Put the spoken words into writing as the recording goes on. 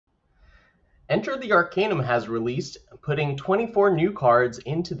Enter the Arcanum has released, putting 24 new cards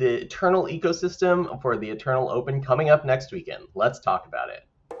into the Eternal ecosystem for the Eternal Open coming up next weekend. Let's talk about it.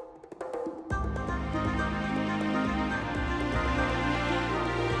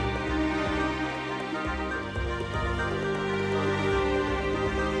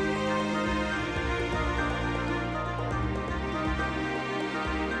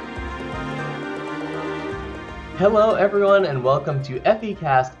 Hello everyone and welcome to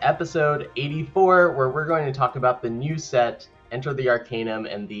FECast episode 84, where we're going to talk about the new set, Enter the Arcanum,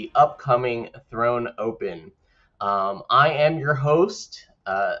 and the upcoming Throne Open. I am your host,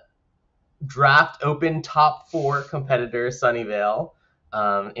 Draft Open Top 4 competitor, Sunyveil,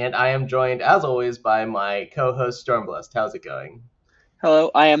 and I am joined, as always, by my co-host, Stormblessed. How's it going? Hello,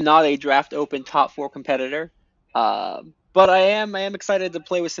 I am not a Draft Open Top 4 competitor, but I am excited to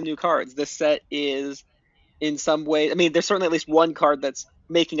play with some new cards. This set is, in some ways, there's certainly at least one card that's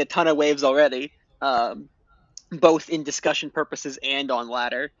making a ton of waves already, both in discussion purposes and on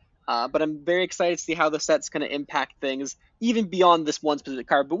ladder. But I'm very excited to see how the set's going to impact things, even beyond this one specific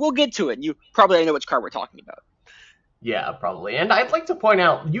card. But we'll get to it. You probably already know which card we're talking about. Yeah, probably. And I'd like to point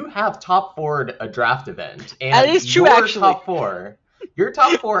out, you have top 4'd a draft event. And that is true, actually. Your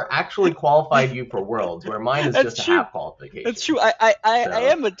top 4 actually qualified you for Worlds, where mine is just a half qualification. That's true. I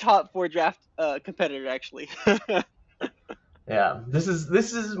am a top 4 draft competitor, actually. Yeah, this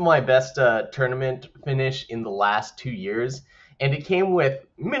is my best tournament finish in the last 2 years, and it came with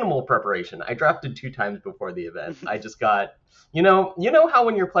minimal preparation. I drafted 2 times before the event. I just got, you know how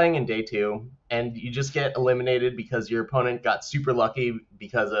when you're playing in day 2 and you just get eliminated because your opponent got super lucky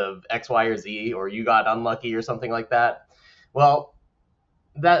because of X, Y, or Z, or you got unlucky or something like that? Well,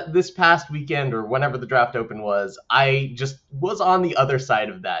 that this past weekend or whenever the draft open was, I just was on the other side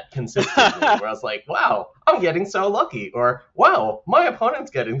of that consistently, where I was like, wow, I'm getting so lucky, or wow, my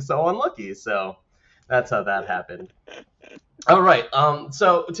opponent's getting so unlucky. So that's how that happened. All right,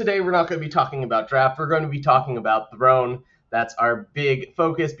 so today we're not going to be talking about draft. We're going to be talking about Throne. That's our big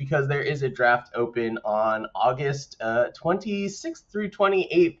focus because there is a draft open on August 26th through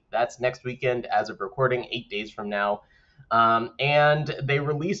 28th. That's next weekend as of recording, 8 days from now. And they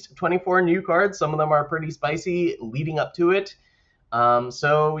released 24 new cards. Some of them are pretty spicy leading up to it.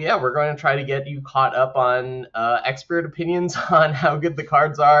 So yeah, we're going to try to get you caught up on expert opinions on how good the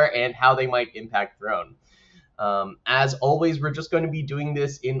cards are and how they might impact Throne. As always, we're just going to be doing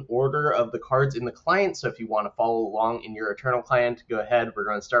this in order of the cards in the client. So if you want to follow along in your Eternal client, go ahead. We're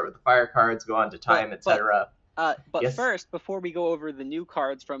going to start with the fire cards, go on to time, etc. But yes? First, before we go over the new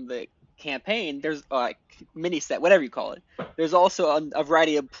cards from the campaign, there's mini set, whatever you call it. There's also a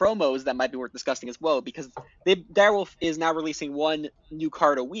variety of promos that might be worth discussing as well, because Direwolf is now releasing one new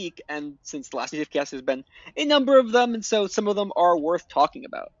card a week, and since the last FECast there's been a number of them, and so some of them are worth talking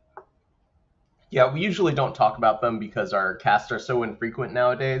about. Yeah, we usually don't talk about them because our casts are so infrequent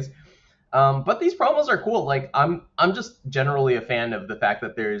nowadays. But these promos are cool. Like I'm just generally a fan of the fact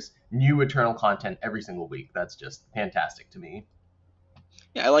that there's new Eternal content every single week. That's just fantastic to me.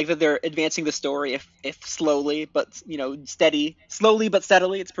 Yeah, I like that they're advancing the story, if slowly, but slowly but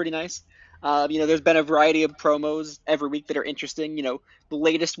steadily. It's pretty nice. There's been a variety of promos every week that are interesting. The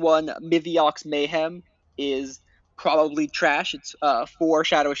latest one, Miviox Mayhem, is probably trash. It's 4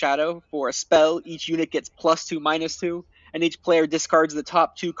 Shadow for a spell. Each unit gets +2/-2, and each player discards the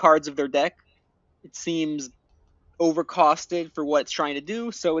top 2 cards of their deck. It seems overcosted for what it's trying to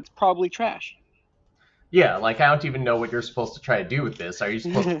do, so it's probably trash. Yeah, like I don't even know what you're supposed to try to do with this. Are you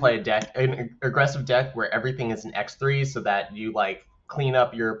supposed to play an aggressive deck where everything is an X3 so that you like clean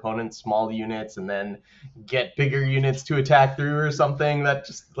up your opponent's small units and then get bigger units to attack through or something? That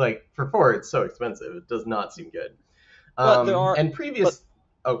just like for 4 it's so expensive. It does not seem good. Go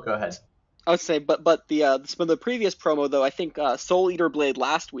ahead. I would say, but the previous promo though, I think Soul Eater Blade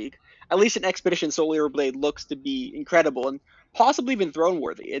last week, at least in Expedition, Soul Eater Blade looks to be incredible and possibly even throne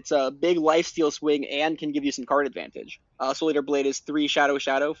worthy. It's a big lifesteal swing and can give you some card advantage. Soul Eater Blade is 3 Shadow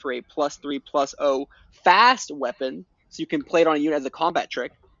for a +3/+0 fast weapon, so you can play it on a unit as a combat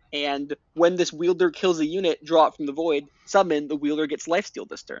trick. And when this wielder kills a unit, draw it from the void, summon, the wielder gets lifesteal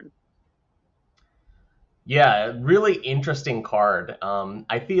this turn. Yeah, really interesting card.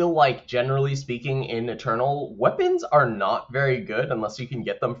 I feel like, generally speaking, in Eternal, weapons are not very good unless you can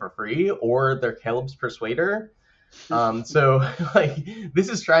get them for free, or they're Caleb's Persuader. So, like, this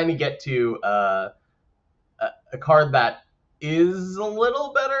is trying to get to a card that is a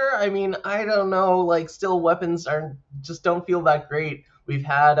little better. I mean, I don't know, like, still weapons just don't feel that great. We've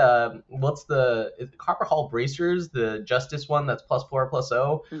had, Copper Hall Bracers, the Justice one that's +4/+0.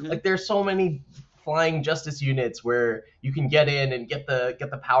 Mm-hmm. Like, there's so many flying justice units where you can get in and get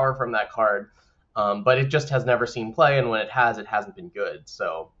the power from that card. But it just has never seen play, and when it has, it hasn't been good.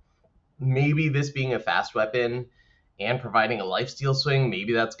 So maybe this being a fast weapon and providing a lifesteal swing,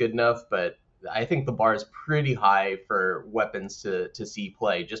 maybe that's good enough. But I think the bar is pretty high for weapons to see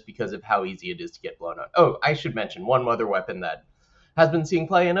play just because of how easy it is to get blown up. Oh, I should mention one other weapon that has been seeing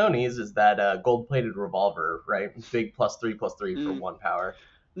play in Onis is that gold-plated revolver, right? Big +3/+3 for Mm. 1 power.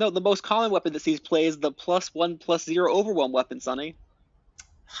 No, the most common weapon that sees play is the +1/+0 overwhelm weapon, Sonny.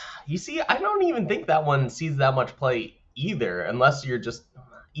 You see, I don't even think that one sees that much play either, unless you're just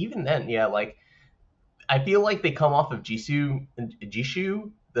even then, yeah. Like I feel like they come off of Jishu,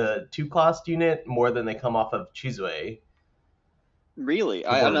 the 2 cost unit, more than they come off of Chizue, Really? the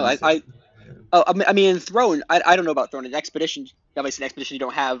I more don't know. recent. Oh, I mean, in Throne, I don't know about Throne. In Expedition, obviously, in Expedition you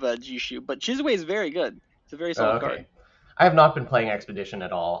don't have Jishu, but Chizue is very good. It's a very Oh, solid card. okay. I have not been playing Expedition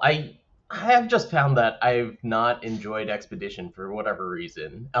at all. I have just found that I've not enjoyed Expedition for whatever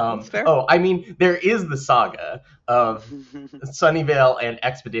reason. That's fair. Oh, I mean, there is the saga of Sunnyvale and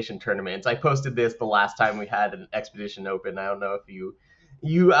Expedition tournaments. I posted this the last time we had an Expedition Open. I don't know if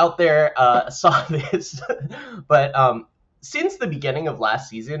you out there saw this, but since the beginning of last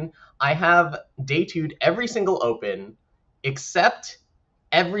season, I have day two'd every single Open except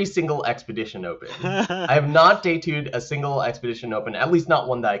every single Expedition Open. I have not day two'd a single Expedition Open, at least not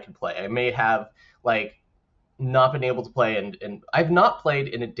one that I could play. I may have like not been able to play, and I've not played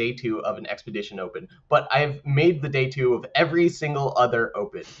in a day two of an Expedition Open, but I've made the day two of every single other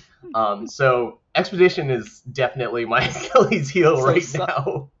Open. So Expedition is definitely my Achilles heel So right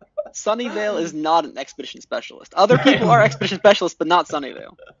now. Sunnyvale is not an expedition specialist. Other people are expedition specialists, but not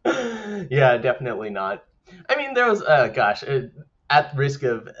Sunnyvale. Yeah, definitely not. I mean, there was, gosh, at risk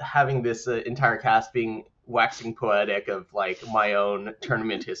of having this entire cast being waxing poetic of like my own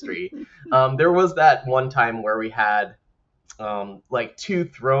tournament history, there was that one time where we had like 2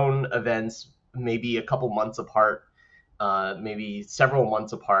 Throne events, maybe a couple months apart, maybe several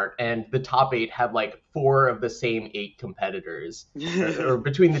months apart, and the top 8 had like 4 of the same 8 competitors, or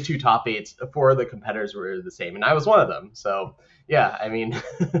between the 2 top 8s, 4 of the competitors were the same, and I was one of them. So yeah, I mean,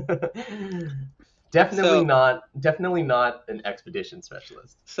 So, definitely not an expedition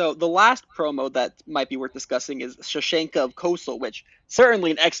specialist. so the last promo that might be worth discussing is Shashenka of Coastal, which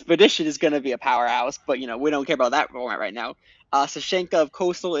certainly an expedition is going to be a powerhouse, but we don't care about that format right now. Shashenka of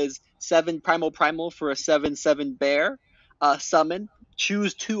Coastal is 7 primal for a 7/7 bear. Summon,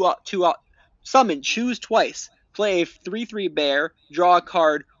 choose summon, choose twice. Play a 3/3 bear, draw a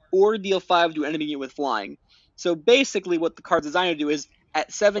card, or deal 5 to an enemy unit with flying. So basically, what the card's designed to do is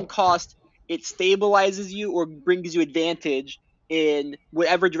at 7 cost, it stabilizes you or brings you advantage in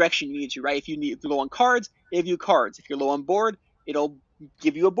whatever direction you need to, right? If you're low on cards, it gives you cards. If you're low on board, it'll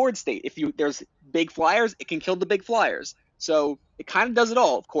give you a board state. If there's big flyers, it can kill the big flyers. So it kind of does it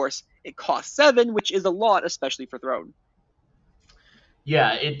all. Of course, it costs 7, which is a lot, especially for Throne.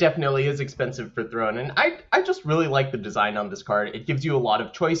 Yeah, it definitely is expensive for Throne, and I just really like the design on this card. It gives you a lot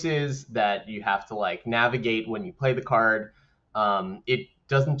of choices that you have to like navigate when you play the card. It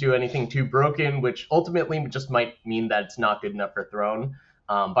doesn't do anything too broken, which ultimately just might mean that it's not good enough for Throne.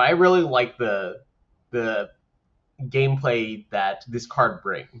 But I really like the gameplay that this card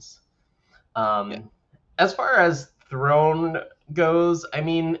brings. Yeah. As far as Throne goes, I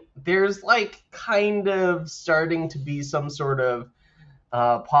mean, there's like kind of starting to be some sort of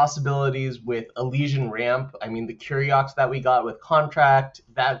possibilities with Elysian Ramp. I mean, the Curiox that we got with Contract,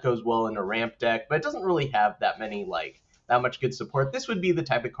 that goes well in a ramp deck, but it doesn't really have that many, like, that much good support. This would be the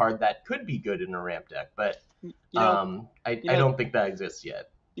type of card that could be good in a ramp deck, but You know, I don't think that exists yet.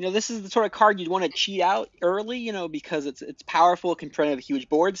 this is the sort of card you'd want to cheat out early, because it's powerful, it can print a huge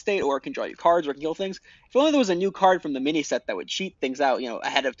board state, or it can draw you cards, or it can kill things. If only there was a new card from the mini set that would cheat things out,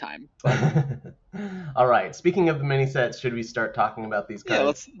 ahead of time. But All right. Speaking of the mini sets, should we start talking about these yeah,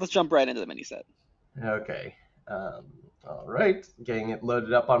 cards? let's jump right into the mini set. Okay. All right. Getting it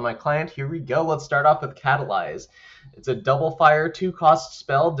loaded up on my client. Here we go. Let's start off with Catalyze. It's a double fire 2-cost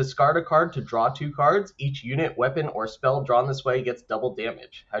spell. Discard a card to draw 2 cards. Each unit, weapon, or spell drawn this way gets double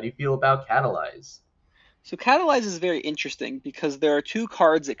damage. How do you feel about Catalyze? So Catalyze is very interesting because there are 2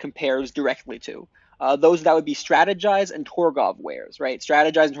 cards it compares directly to. Those that would be Strategize and Torgov Wares, right?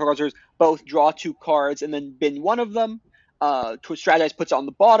 Strategize and Torgov Wares both draw 2 cards and then bin one of them. Strategize puts it on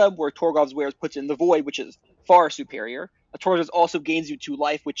the bottom, where Torgov's Wares puts it in the void, which is far superior. Torgov also gains you 2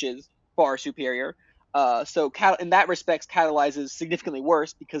 life, which is far superior. So in that respect, Catalyze is significantly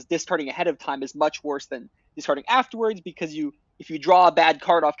worse because discarding ahead of time is much worse than discarding afterwards, because if you draw a bad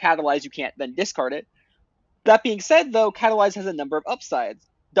card off Catalyze, you can't then discard it. That being said, though, Catalyze has a number of upsides.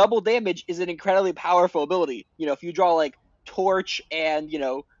 double damage is an incredibly powerful ability. If you draw like Torch and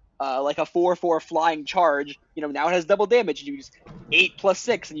like a 4/4 flying charge, now it has double damage. And you just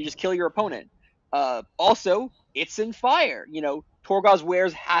 8+6, and you just kill your opponent. Also, it's in fire. Torgau's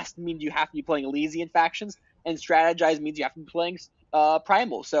wares has to mean you have to be playing Elysian factions, and strategize means you have to be playing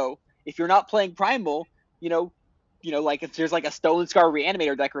Primal. So if you're not playing Primal, like if there's like a Stone Scar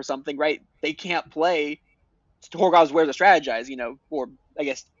Reanimator deck or something, right? They can't play Torgau's wares to strategize, or I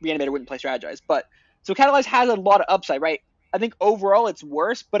guess Reanimator wouldn't play strategize. But so Catalyze has a lot of upside, right? I think overall it's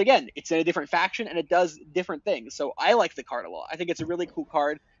worse, but again, it's in a different faction and it does different things. So I like the card a lot. I think it's a really cool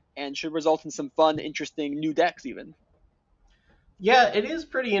card and should result in some fun, interesting new decks even. Yeah, it is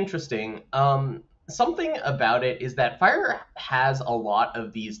pretty interesting. Something about it is that Fire has a lot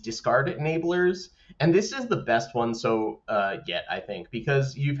of these discard enablers, and this is the best one yet, I think,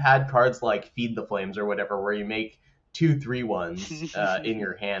 because you've had cards like Feed the Flames or whatever, where you make 2/3/1s in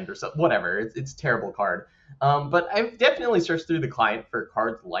your hand or so, whatever. It's a terrible card. But I've definitely searched through the client for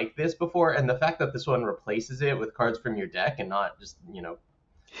cards like this before, and the fact that this one replaces it with cards from your deck and not just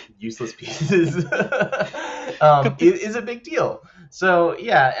useless pieces is a big deal. So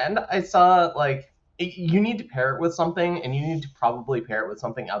yeah, and I saw like you need to pair it with something, and you need to probably pair it with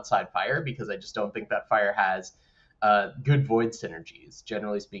something outside Fire, because I just don't think that Fire has good Void synergies,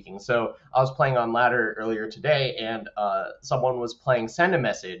 generally speaking. So I was playing on Ladder earlier today, and someone was playing Send a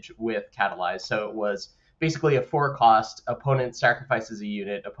Message with Catalyze. So it was basically a 4-cost, opponent sacrifices a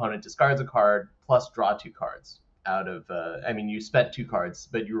unit, opponent discards a card, plus draw 2 cards out of, you spent 2 cards,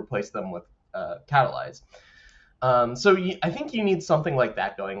 but you replaced them with Catalyze. I think you need something like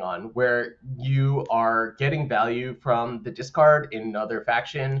that going on, where you are getting value from the discard in another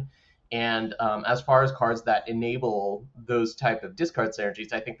faction. And as far as cards that enable those type of discard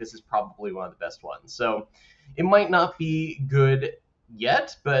synergies, I think this is probably one of the best ones. So it might not be good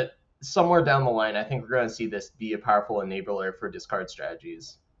yet, but somewhere down the line, I think we're going to see this be a powerful enabler for discard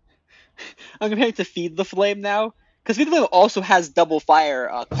strategies. I'm comparing to Feed the Flame now, because Feed the Flame also has double fire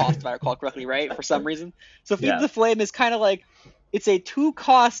cost, if I recall correctly, right? For some reason. So Feed Yeah. the Flame is kind of like, it's a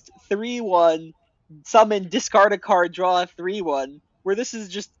 2-cost 3/1 summon, discard a card, draw a 3/1, where this is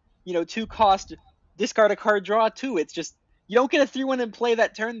just 2-cost discard a card, draw a 2. It's just, you don't get a 3/1 in play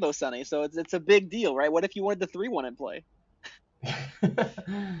that turn though, Sonny. So it's a big deal, right? What if you wanted the 3/1 in play?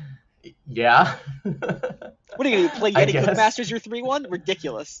 Yeah. What are you gonna do? Play I Yeti guess. Cookmasters your 3/1?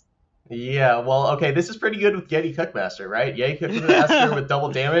 Ridiculous. Yeah, well, okay, this is pretty good with Yeti Cookmaster, right? Yeti Cookmaster with double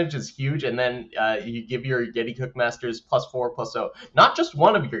damage is huge, and then you give your Yeti Cookmasters +4/+0. Not just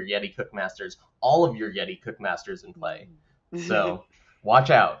one of your Yeti Cookmasters, all of your Yeti Cookmasters in play. So watch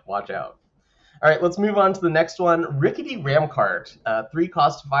out, watch out. All right, let's move on to the next one. Rickety Ramcart,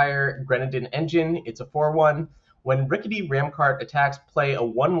 3-cost fire, Grenadin engine. It's a 4/1. When Rickety Ramcart attacks, play a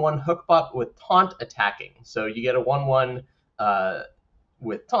 1/1 hookbot with taunt attacking. So you get a 1/1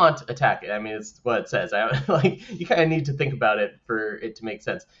 with taunt attack. I mean, it's what it says. You kind of need to think about it for it to make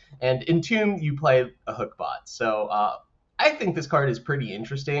sense. And in Tomb, you play a hookbot. So I think this card is pretty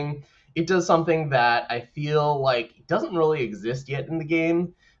interesting. It does something that I feel like doesn't really exist yet in the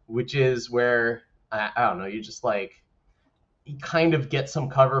game, which is where I don't know, you kind of get some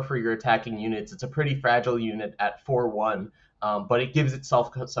cover for your attacking units. It's a pretty fragile unit at 4/1, but it gives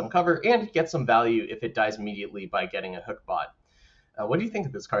itself some cover, and it gets some value if it dies immediately by getting a hookbot. What do you think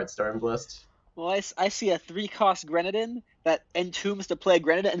of this card, Stormblessed? Well, I see a 3-cost Grenadin that entombs to play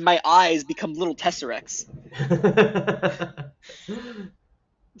Grenadin, and my eyes become little Tesseracts.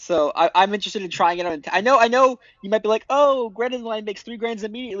 So I'm interested in trying it out. I know you might be like, oh, Grenadin line makes 3 grands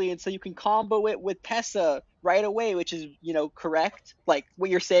immediately, and so you can combo it with Tessa right away, which is correct. Like what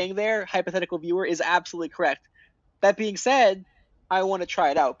you're saying there, hypothetical viewer, is absolutely correct. That being said, I want to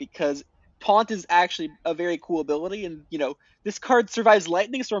try it out because Taunt is actually a very cool ability, and this card survives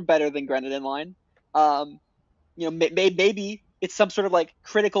Lightning Storm better than Grenadin line. Maybe it's some sort of like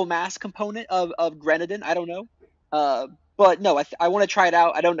critical mass component of Grenadin. I don't know. But no, I want to try it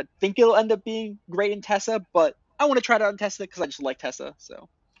out. I don't think it'll end up being great in Tessa, but I want to try it out in Tessa because I just like Tessa. So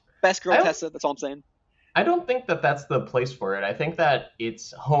best girl I don't. Tessa. That's all I'm saying. I don't think that that's the place for it. I think that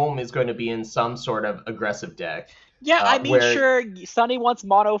its home is going to be in some sort of aggressive deck, Yeah, I mean, where sure. Sunny wants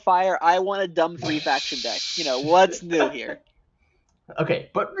mono fire. I want a dumb 3-faction deck. What's new here? okay,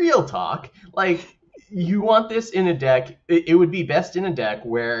 but real talk, like you want this in a deck. It would be best in a deck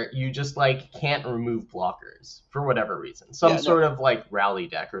where you just like can't remove blockers for whatever reason. Some Yeah, no. sort of like rally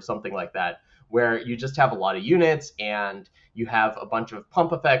deck or something like that, where you just have a lot of units and you have a bunch of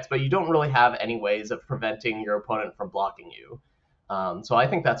pump effects, but you don't really have any ways of preventing your opponent from blocking you. So I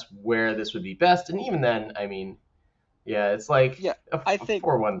think that's where this would be best. And even then, I mean, Yeah, it's like Yeah, a I think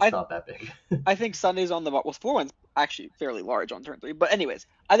 4/1's I not that big. I think Sunday's on the mark. Well, 4/1's actually fairly large on turn three. But anyways,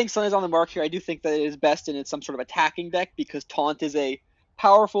 I think Sunday's on the mark here. I do think that it is best in some sort of attacking deck because Taunt is a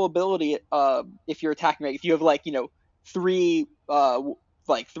powerful ability. If you're attacking, right? If you have like three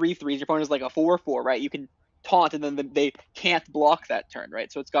like three threes, your opponent is like a 4/4, right? You can taunt and then they can't block that turn,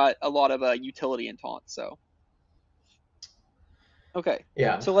 right? So it's got a lot of utility in taunt. So okay,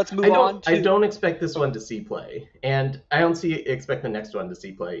 Yeah, so let's I move don't on I to don't expect this oh, one to see play, and I don't see expect the next one to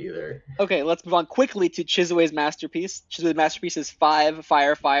see play either. okay, let's move on quickly to Chizue's Masterpiece. Chizue's Masterpiece is 5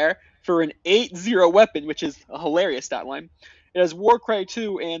 fire fire for an 8/0 weapon, which is a hilarious stat line. It has Warcry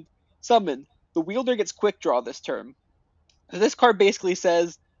 2 and Summon. The wielder gets quick draw this turn. So this card basically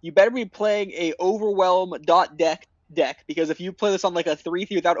says you better be playing a Overwhelm dot deck because if you play this on like a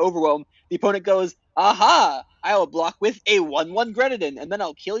 3/3 without Overwhelm, the opponent goes, aha, I will block with a 1/1 Grenadin, and then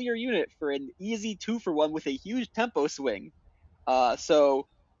I'll kill your unit for an easy 2-for-1 with a huge tempo swing. So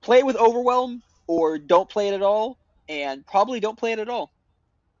play it with Overwhelm or don't play it at all, and probably don't play it at all.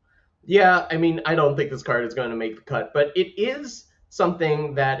 Yeah, I mean, I don't think this card is going to make the cut, but it is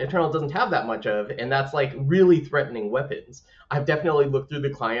something that Eternal doesn't have that much of, and that's like really threatening weapons. I've definitely looked through the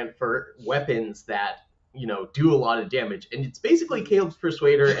client for weapons that, do a lot of damage, and it's basically Caleb's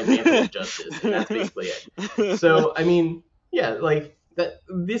Persuader and Mantle of Justice, and that's basically it. So, I mean, yeah, like that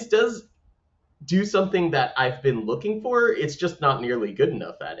this does do something that I've been looking for. It's just not nearly good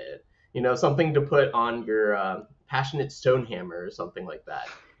enough at it. Something to put on your Passionate Stonehammer or something like that.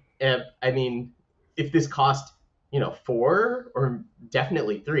 And I mean, if this cost, 4 or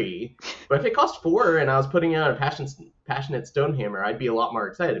definitely 3, but if it cost 4 and I was putting it on a Passionate Stonehammer, I'd be a lot more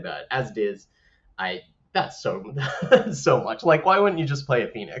excited about it. As it is, I that's so so much. Like, why wouldn't you just play a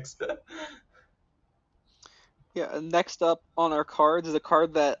Phoenix? Yeah, and next up on our cards is a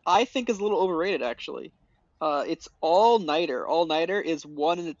card that I think is a little overrated, actually. It's All Nighter. All Nighter is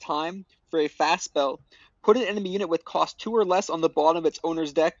 1 at a time for a fast spell. Put an enemy unit with cost 2 or less on the bottom of its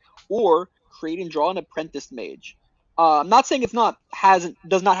owner's deck, or create and draw an Apprentice Mage. I'm not saying it's not hasn't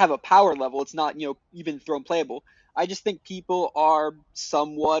does not have a power level. It's not even thrown playable. I just think people are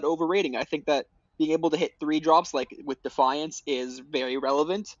somewhat overrating. I think that being able to hit 3 drops like with Defiance is very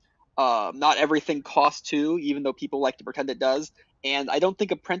relevant. Not everything costs 2, even though people like to pretend it does. And I don't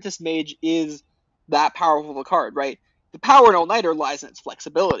think Apprentice Mage is that powerful of a card, right? The power in All Nighter lies in its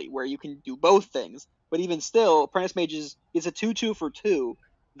flexibility, where you can do both things. But even still, Apprentice Mage is a 2/2 for 2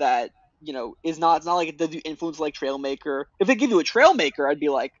 that is not. It's not like it does influence like Trailmaker. If they give you a Trailmaker, I'd be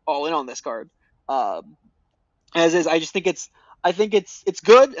like all in on this card. As is, I just think it's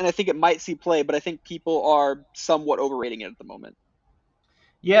good, and I think it might see play, but I think people are somewhat overrating it at the moment.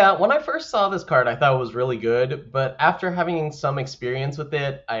 Yeah, when I first saw this card, I thought it was really good, but after having some experience with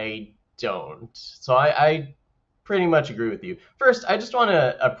it, I don't. So I pretty much agree with you. First, I just want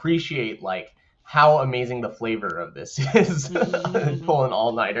to appreciate like how amazing the flavor of this is. Pull an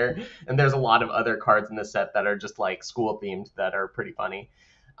all-nighter, and there's a lot of other cards in the set that are just like school themed that are pretty funny.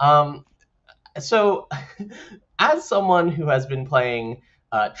 Um, so, as someone who has been playing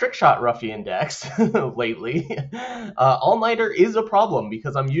Trickshot Ruffian decks lately, All Nighter is a problem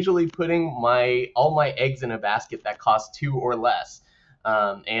because I'm usually putting all my eggs in a basket that costs 2 or less.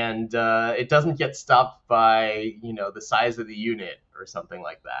 And it doesn't get stopped by the size of the unit or something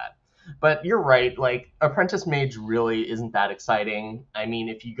like that. But you're right, like Apprentice Mage really isn't that exciting. I mean,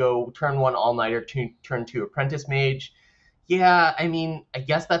 if you go turn 1 All Nighter to turn 2 Apprentice Mage, yeah, I mean, I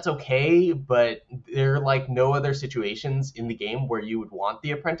guess that's okay, but there are like no other situations in the game where you would want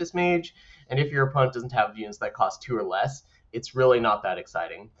the Apprentice Mage, and if your opponent doesn't have units that cost 2 or less, it's really not that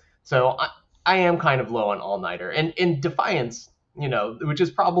exciting. So I am kind of low on All Nighter, and in Defiance, which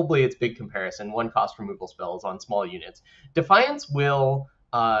is probably its big comparison, 1 cost removal spells on small units. Defiance will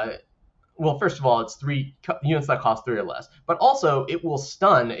well, first of all, it's 3 units that cost 3 or less, but also it will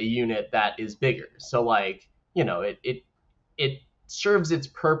stun a unit that is bigger. So like, it serves its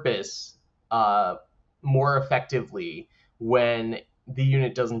purpose uh, more effectively when the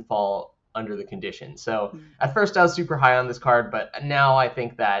unit doesn't fall under the condition. So at first I was super high on this card, but now I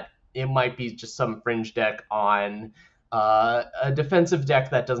think that it might be just some fringe deck on a defensive deck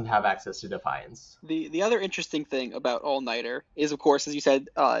that doesn't have access to Defiance. The other interesting thing about All Nighter is, of course, as you said,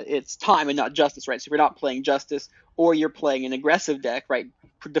 it's time and not justice, right? So if you're not playing justice or you're playing an aggressive deck, right?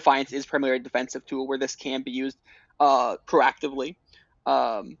 Defiance is primarily a defensive tool where this can be used proactively.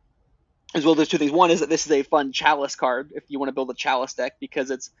 Um, as well, there's 2 things. One is that this is a fun Chalice card if you want to build a Chalice deck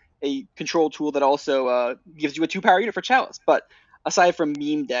because it's a control tool that also gives you a 2-power unit for Chalice. But aside from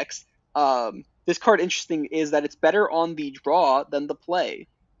meme decks, this card interesting is that it's better on the draw than the play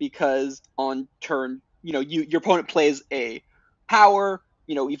because on turn your opponent plays a power,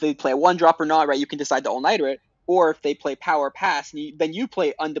 if they play a 1-drop or not, right? You can decide to all-nighter it. Or if they play power pass, and then you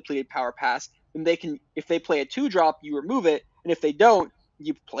play undepleted power pass, then if they play a 2-drop, you remove it, and if they don't,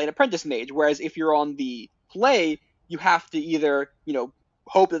 you play an apprentice mage. Whereas if you're on the play, you have to either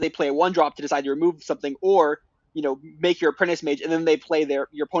hope that they play a 1-drop to decide to remove something, or make your apprentice mage, and then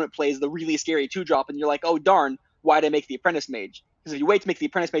your opponent plays the really scary 2-drop, and you're like, oh darn, why did I make the apprentice mage? Because if you wait to make the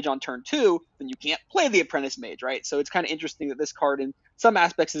apprentice mage on turn 2, then you can't play the apprentice mage, right? So it's kind of interesting that this card in some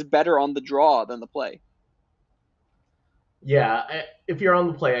aspects is better on the draw than the play. Yeah, if you're on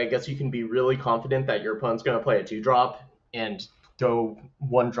the play, I guess you can be really confident that your opponent's going to play a 2-drop and go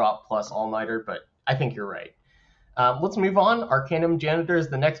 1-drop plus all-nighter, but I think you're right. Let's move on. Arcanum Janitor is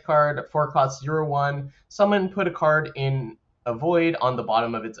the next card. 4 cost 0/1. Summon, put a card in a void on the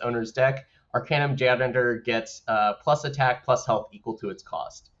bottom of its owner's deck. Arcanum Janitor gets plus attack plus health equal to its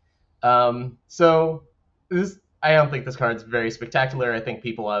cost. So I don't think this card's very spectacular. I think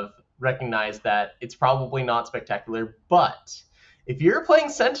people have recognized that it's probably not spectacular, but if you're playing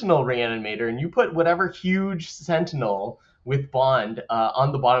Sentinel Reanimator and you put whatever huge Sentinel with Bond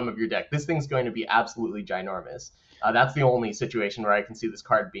on the bottom of your deck, this thing's going to be absolutely ginormous. That's the only situation where I can see this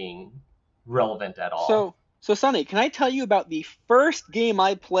card being relevant at all. So Sonny, can I tell you about the first game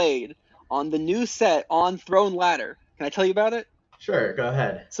I played on the new set on Throne Ladder? Can I tell you about it? Sure, go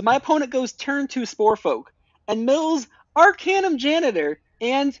ahead. So my opponent goes turn 2 Sporefolk and mills Arcanum Janitor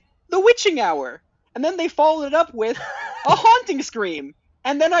and the Witching Hour. And then they followed it up with a Haunting Scream.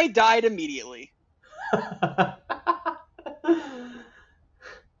 And then I died immediately.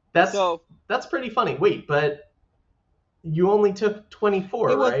 That's pretty funny. Wait, but you only took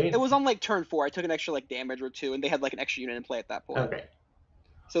 24, right? It was on like turn 4. I took an extra like damage or 2, and they had like an extra unit in play at that point. Okay.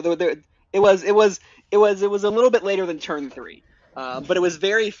 So it was a little bit later than turn 3. But it was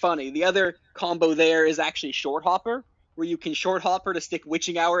very funny. The other combo there is actually Short Hopper, where you can Short Hopper to stick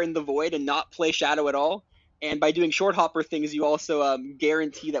Witching Hour in the Void and not play Shadow at all. And by doing Short Hopper things, you also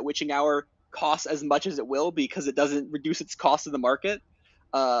guarantee that Witching Hour costs as much as it will, because it doesn't reduce its cost in the market.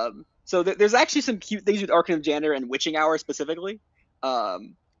 So there's actually some cute things with Arcanum Janitor and Witching Hour specifically. But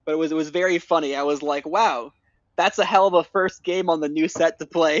it was very funny. I was like, wow, that's a hell of a first game on the new set to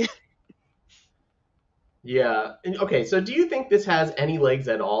play. Yeah. Okay, so do you think this has any legs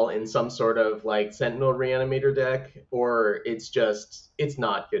at all in some sort of like Sentinel Reanimator deck, or it's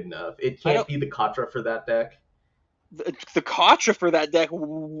not good enough? It can't be the Katra for that deck. The Katra for that deck?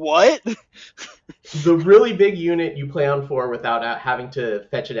 What? The really big unit you play on 4 without having to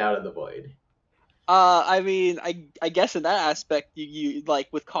fetch it out of the void. I mean, I guess in that aspect, you like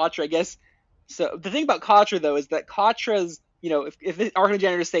with Katra, I guess. So the thing about Katra though is that Katra's, if the Arcanum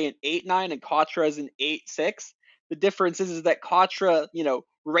Janitor is say an 8/9 and Katra is an 8/6, the difference is that Katra,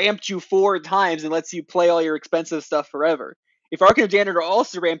 ramped you 4 times and lets you play all your expensive stuff forever. If Arcanum Janitor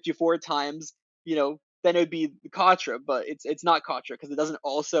also ramped you 4 times, then it would be Katra, but it's not Katra because it doesn't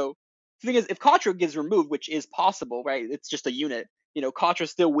also. The thing is, if Katra gets removed, which is possible, right? It's just a unit. Katra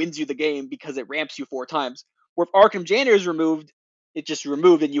still wins you the game because it ramps you 4 times. Or if Arcanum Janitor is removed, it's just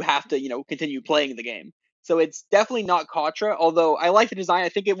removed and you have to, continue playing the game. So it's definitely not Katra, although I like the design. I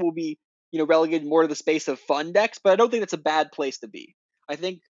think it will be, relegated more to the space of fun decks, but I don't think that's a bad place to be. I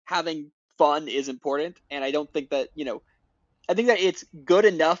think having fun is important, and I don't think that, I think that it's good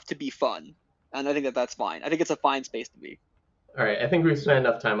enough to be fun, and I think that that's fine. I think it's a fine space to be. All right, I think we've spent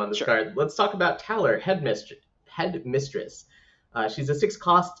enough time on this Sure. card. Let's talk about Taller, Headmistress. She's a 6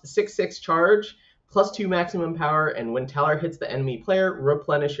 cost, 6/6 charge, +2 maximum power, and when Taller hits the enemy player,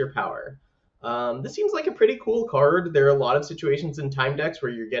 replenish your power. This seems like a pretty cool card. There are a lot of situations in time decks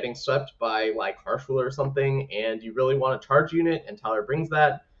where you're getting swept by like Harshful or something, and you really want a charge unit, and Taller brings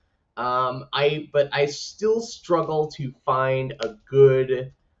that. But I still struggle to find a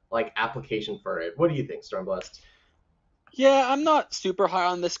good like application for it. What do you think, Stormblessed? Yeah, I'm not super high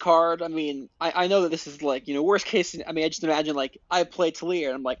on this card. I mean, I know that this is like, worst case. I mean, I just imagine like I play Talir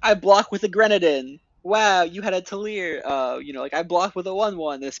and I'm like, I block with a Grenadin. Wow, you had a Talir. Like I block with a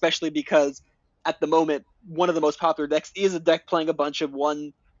 1/1, especially because at the moment, one of the most popular decks is a deck playing a bunch of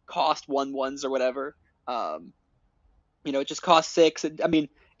 1-cost 1/1s or whatever. It just costs 6. I mean,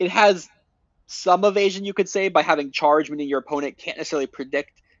 it has some evasion, you could say, by having charge, meaning your opponent can't necessarily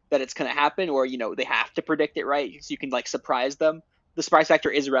predict that it's going to happen, or they have to predict it, right? So you can like surprise them. The surprise factor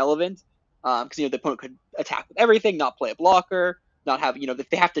is relevant because the opponent could attack with everything, not play a blocker, not have if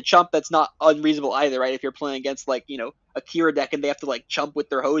they have to chump, that's not unreasonable either, right? If you're playing against like a Kira deck and they have to like chump with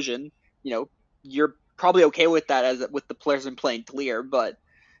their Hosian, you're probably okay with that as with the players in playing Talir. But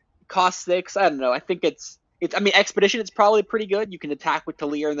cost 6, I don't know. I think it's It's, I mean, Expedition, it's probably pretty good. You can attack with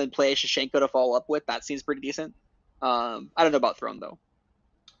Talir and then play a Shashenko to follow up with. That seems pretty decent. I don't know about Throne though.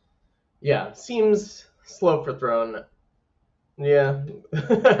 Yeah, seems slow for Throne. Yeah, I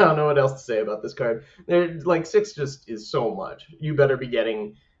don't know what else to say about this card. There, like six just is so much. You better be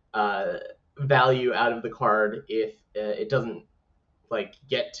getting uh, value out of the card if it doesn't like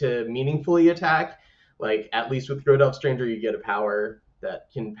get to meaningfully attack. Like at least with Grodov Stranger, you get a power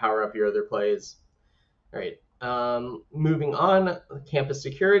that can power up your other plays. All right. Moving on, campus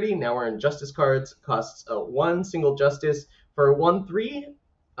security. Now we're in justice cards. Costs one single justice for a 1/3.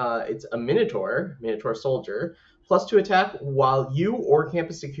 It's a Minotaur soldier, plus to attack while you or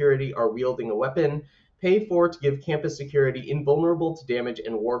campus security are wielding a weapon. Pay 4 to give campus security invulnerable to damage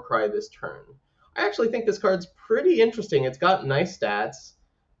and Warcry this turn. I actually think this card's pretty interesting. It's got nice stats,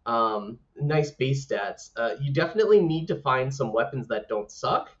 nice base stats. You definitely need to find some weapons that don't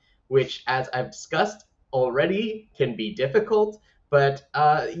suck, which, as I've discussed already, can be difficult. But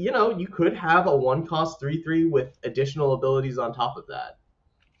you could have a one cost 3/3 with additional abilities on top of that.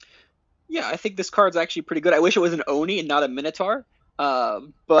 Yeah, I think this card's actually pretty good. I wish it was an Oni and not a Minotaur.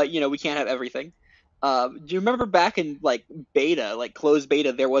 But we can't have everything. Do you remember back in like beta, like closed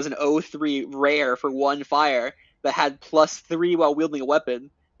beta, there was an O3 rare for one fire that had +3 while wielding a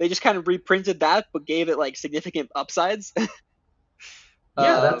weapon. They just kind of reprinted that, but gave it like significant upsides. Yeah,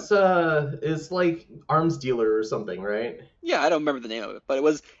 uh, that's is like arms dealer or something, right? yeah, I don't remember the name of it, but it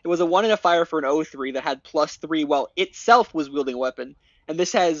was a one in a fire for an O3 that had +3 while itself was wielding a weapon. And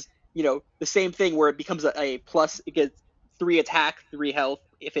this has, the same thing where it becomes a plus. It gets 3 attack, 3 health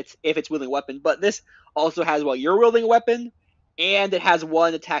if it's wielding a weapon. But this also has while you're wielding a weapon, and it has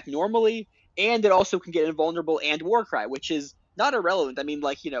 1 attack normally, and it also can get invulnerable and Warcry, which is not irrelevant. I mean,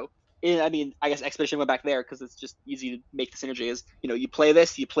 like, I guess Expedition went back there because it's just easy to make the synergy. Is you play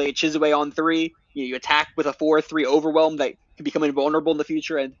this, you play Chisue on 3, you attack with a 4/3 overwhelm that can become invulnerable in the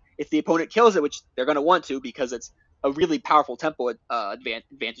future, and if the opponent kills it, which they're going to want to because it's a really powerful tempo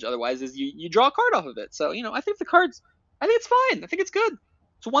advantage. Otherwise, is you draw a card off of it. So I think the cards, I think it's fine. I think it's good.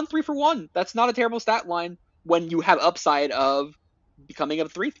 It's 1/3 for one. That's not a terrible stat line when you have upside of becoming a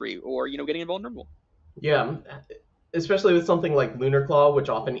 3/3 or getting invulnerable. Yeah, especially with something like Lunar Claw, which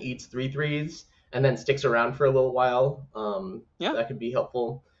often eats 3/3s and then sticks around for a little while. Yeah. That could be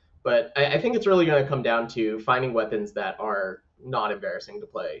helpful. But I think it's really going to come down to finding weapons that are not embarrassing to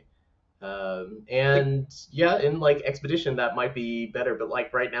play. I think And yeah, in like Expedition, that might be better. But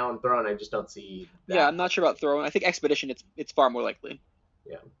like right now in Throne, I just don't see Yeah, that. I'm not sure about throwing. I think Expedition, it's far more likely.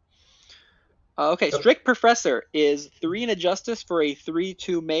 Yeah. Okay, Oh, Strict Professor is 3 in a Justice for a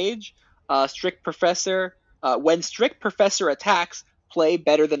 3/2 mage. Strict Professor, when Strict Professor attacks, play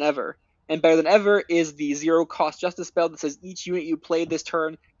Better Than Ever. And Better Than Ever is the 0 cost Justice spell that says each unit you play this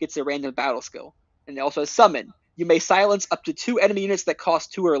turn gets a random battle skill. And it also has Summon. You may silence up to 2 enemy units that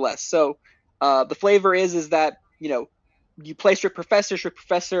cost 2 or less. So the flavor is that, you play Strict Professor. Strict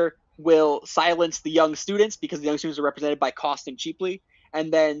Professor will silence the young students because the young students are represented by costing cheaply.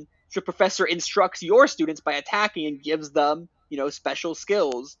 And then the professor instructs your students by attacking and gives them, special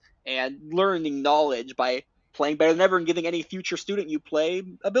skills and learning knowledge by playing better than ever and giving any future student you play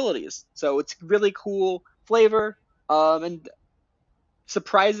abilities. So it's really cool flavor, and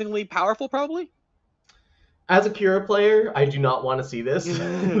surprisingly powerful, probably. as a Kira player, I do not want to see this.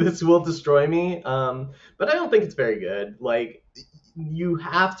 This will destroy me. But I don't think it's very good. Like, you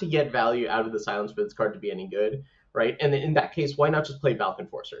have to get value out of the silence for this card to be any good, right? And in that case, why not just play Valk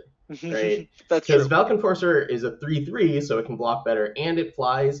Enforcer, right? That's Because true. Valk Enforcer is a 3/3, so it can block better and it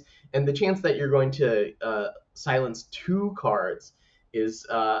flies. And the chance that you're going to silence 2 cards is,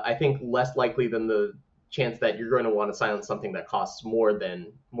 I think, less likely than the chance that you're going to want to silence something that costs more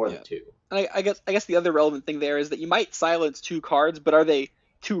than Yeah. 2. And I guess the other relevant thing there is that you might silence 2 cards, but are they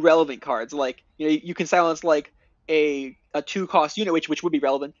 2 relevant cards? Like, you can silence like a 2 cost unit, which would be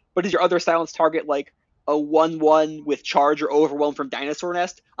relevant, but is your other silence target like a 1/1 with charge or overwhelm from Dinosaur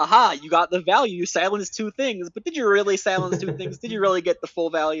Nest? Aha, you got the value. You silenced 2 things, but did you really silence 2 things? Did you really get the full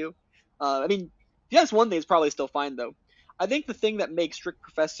value? I mean, yeah, that's one thing is probably still fine though. I think the thing that makes Strict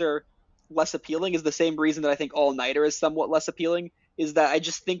Professor less appealing is the same reason that I think All Nighter is somewhat less appealing. Is that I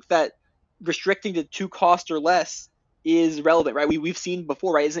just think that restricting to 2 cost or less is relevant, right? We've seen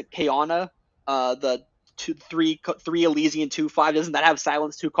before, right? Isn't Kaona the 3 Elysian 2/5? Doesn't that have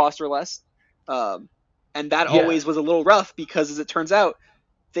silence 2 cost or less? Um, and that Yeah, always was a little rough because, as it turns out,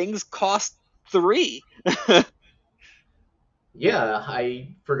 things cost 3. yeah,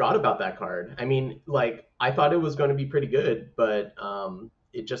 I forgot about that card. I mean, like, I thought it was going to be pretty good, but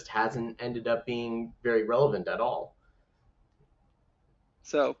it just hasn't ended up being very relevant at all.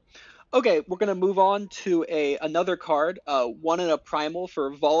 So, okay, we're gonna move on to a another card, one in a primal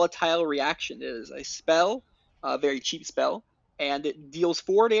for volatile reaction. It is a spell, a very cheap spell, and it deals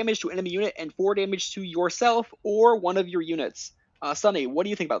 4 damage to enemy unit and 4 damage to yourself or one of your units. Sunny, what do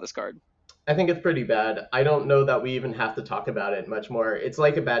you think about this card? I think it's pretty bad. I don't know that we even have to talk about it much more. It's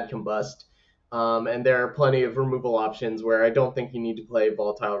like a bad combust. And there are plenty of removal options where I don't think you need to play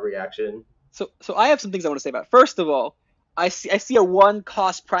volatile reaction. So I have some things I want to say about it. First of all, I see a one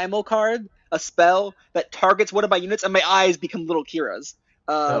cost primal card, a spell that targets one of my units, and my eyes become little Kiras.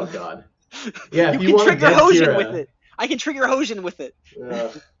 Oh Um, god. Yeah, you if you can want a trigger dead Hosian with Kira, it. I can trigger Hosian with it.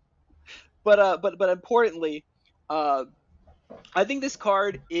 uh, But importantly, uh, I think this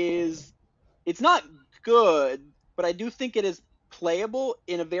card is it's not good, but I do think it is playable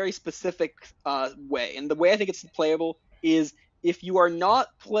in a very specific way. And the way I think it's playable is if you are not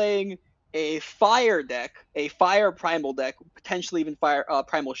playing a fire deck, a fire primal deck, potentially even fire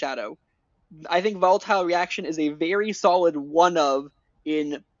primal shadow. I think volatile reaction is a very solid one of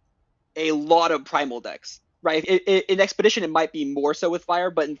in a lot of primal decks. Right, in expedition it might be more so with fire,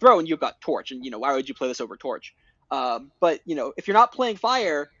 but in throne you've got torch, and why would you play this over torch? But if you're not playing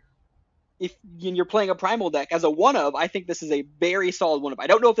fire, if you're playing a primal deck as a one of, I think this is a very solid one of. I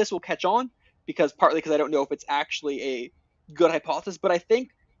don't know if this will catch on partly because I don't know if it's actually a good hypothesis, but I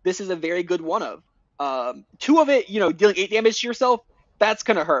think this is a very good one of. Two of it, dealing 8 damage to yourself, that's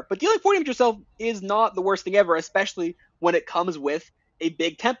gonna hurt. But dealing 4 damage to yourself is not the worst thing ever, especially when it comes with a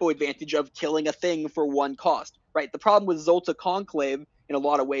big tempo advantage of killing a thing for one cost. Right. The problem with Zolta Conclave in a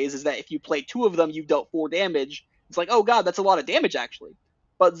lot of ways is that if you play two of them, you've dealt 4 damage. It's like, oh god, that's a lot of damage actually.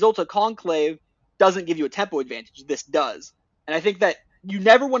 But Zolta Conclave doesn't give you a tempo advantage. This does. And I think that you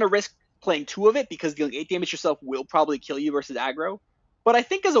never want to risk playing two of it because dealing 8 damage yourself will probably kill you versus aggro. But I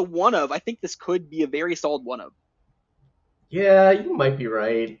think as a one of, I think this could be a very solid one of. yeah, you might be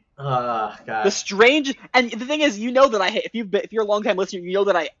right. The Gosh. strange and the thing is, that I if you're a long time listener, you know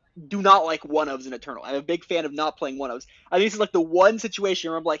that I do not like one ofs in Eternal. I'm a big fan of not playing one ofs. I think this is like the one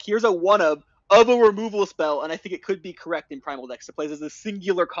situation where I'm like, here's a one of a removal spell, and I think it could be correct in Primal decks. It plays as a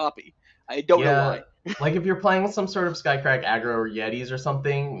singular copy. I don't know Yeah, why. like if you're playing some sort of Skycrack aggro or Yetis or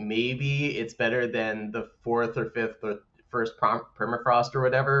something, maybe it's better than the fourth or fifth or first permafrost or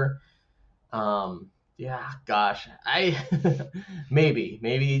whatever. Yeah, gosh, I maybe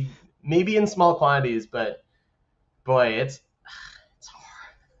in small quantities, but boy, it's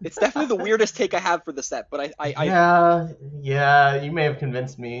hard. It's definitely the weirdest take I have for the set, but Yeah, you may have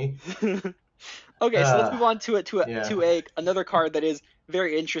convinced me. okay, so let's Uh, move on yeah. to a another card that is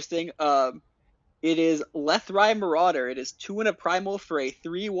very interesting. It is Lethrai Marauder. It is two and a primal for a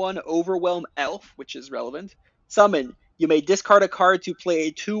 3/1 Overwhelm Elf, which is relevant. Summon. You may discard a card to play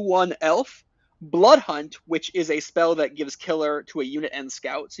a 2/1 Elf. Blood Hunt, which is a spell that gives Killer to a unit and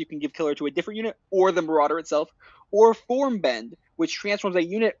Scout, so you can give Killer to a different unit or the Marauder itself. Or Form Bend, which transforms a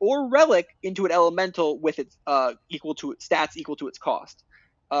unit or relic into an elemental with its equal to stats equal to its cost.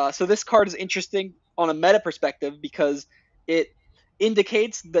 So this card is interesting on a meta perspective because it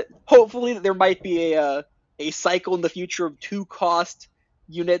indicates that hopefully that there might be a cycle in the future of two cost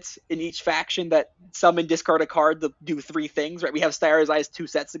units in each faction that summon discard a card to do three things. Right, we have Styra's Eyes 2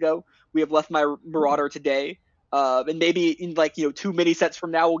 sets ago. We have Left My Marauder today, and maybe in 2 mini sets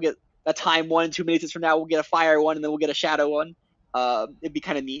from now we'll get a time one. 2 mini sets from now we'll get a fire one, and then we'll get a shadow one. It'd be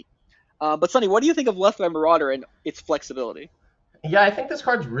kind of neat. But Sunny, what do you think of Left My Marauder and its flexibility? Yeah, I think this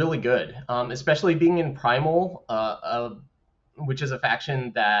card's really good, especially being in Primal, which is a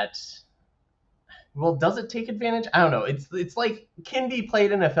faction that, well, does it take advantage? I don't know. It's like can be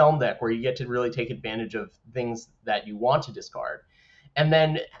played in a film deck where you get to really take advantage of things that you want to discard, and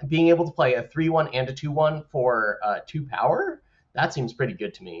then being able to play a 3/1 and a 2/1 for 2 power. That seems pretty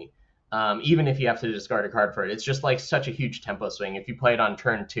good to me. Even if you have to discard a card for it, it's just like such a huge tempo swing. If you play it on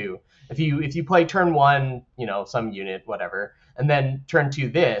turn two, if you play turn one, some unit, whatever, and then turn two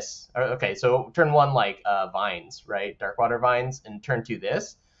this. Okay, so turn one like vines, right? Darkwater vines, and turn two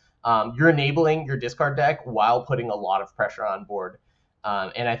this. You're enabling your discard deck while putting a lot of pressure on board.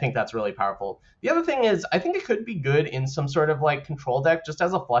 And I think that's really powerful. The other thing is, I think it could be good in some sort of like control deck, just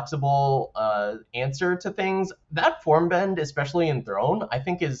as a flexible answer to things. That form bend, especially in Throne, I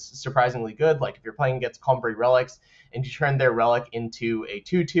think is surprisingly good. Like if you're playing against Combray Relics and you turn their relic into a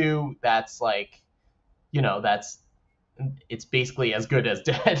 2/2, that's like, that's it's basically as good as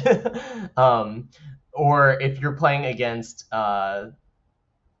dead. Or if you're playing against any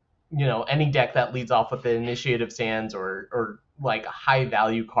deck that leads off with the initiative sands or like a high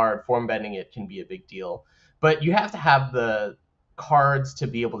value card, form bending it can be a big deal. But you have to have the cards to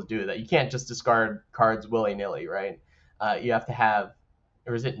be able to do that. You can't just discard cards willy nilly, right? You have to have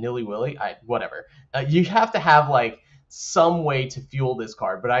or is it Nilly Willy? I whatever. You have to have like some way to fuel this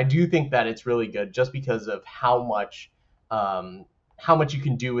card, but I do think that it's really good just because of um, how much you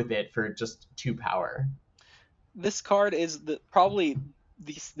can do with it for just 2 power. This card is probably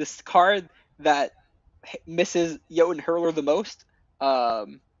this card that misses Jotun Hurler the most.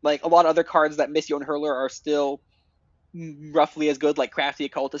 Like a lot of other cards that miss Jotun Hurler are still roughly as good. Like Crafty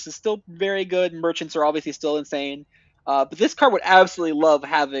Occultist is still very good. Merchants are obviously still insane. But this card would absolutely love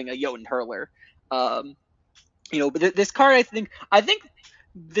having a Jotun Hurler. Um, but this card, I think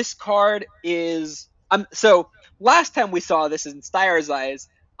this card is. So last time we saw this in Styre's Eyes,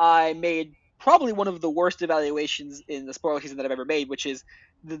 I made probably one of the worst evaluations in the spoiler season that I've ever made, which is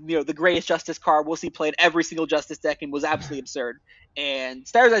the greatest Justice card we'll see played every single Justice deck and was absolutely absurd. And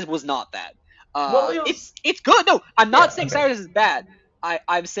Styre's Eyes was not that. Well, it It's was it's good. No, I'm not yeah saying okay. Styre's Eyes is bad.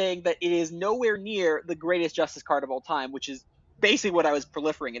 I'm saying that it is nowhere near the greatest Justice card of all time, which is basically what I was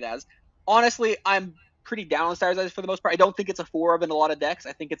proliferating it as. Honestly, I'm pretty down on Styre's Eyes for the most part. I don't think it's a 4 of in a lot of decks.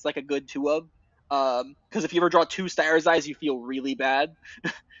 I think it's like a good 2 of. Because if you ever draw 2 Styre's Eyes, you feel really bad.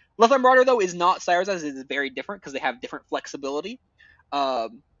 Left Arm Marauder, though, is not Styre's Eyes. It is very different because they have different flexibility.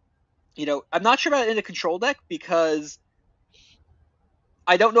 Um, I'm not sure about it in a control deck because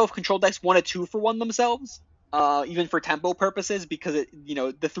I don't know if control decks want a 2-for-1 themselves, even for tempo purposes, because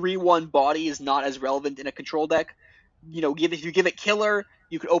the 3/1 body is not as relevant in a control deck. If you give it killer,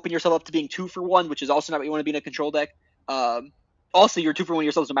 you could open yourself up to being 2-for-1, which is also not what you want to be in a control deck. Um, Also, you're 2-for-1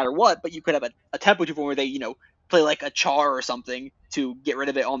 yourselves no matter what, but you could have a tempo 2-for-1 where they play like a char or something to get rid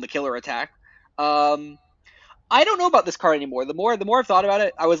of it on the killer attack. Um, I don't know about this card anymore. The more I've thought about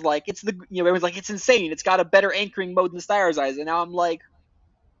it, I was like, everyone's like, it's insane. It's got a better anchoring mode than Styre's Eyes, and now I'm like,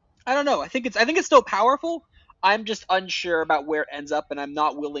 I don't know. I think it's still powerful. I'm just unsure about where it ends up, and I'm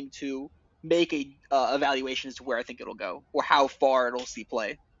not willing to make a evaluation as to where I think it'll go or how far it'll see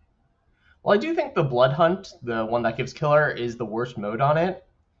play. Well, I do think the Blood Hunt, the one that gives killer, is the worst mode on it.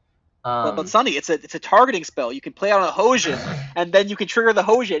 But Um, Sunny, it's a targeting spell. You can play on a Hosian, and then you can trigger the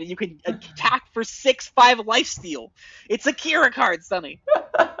Hosian, and you can attack for 6/5 lifesteal. It's a Kira card, Sunny,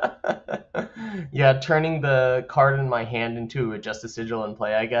 yeah, turning the card in my hand into a Justice Sigil in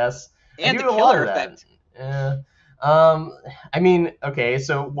play, I guess. I and the do a lot killer of that. effect. Eh. Um, I mean, okay,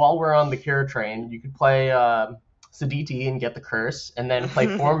 so while we're on the Kira train, you could play Saditi and get the curse, and then play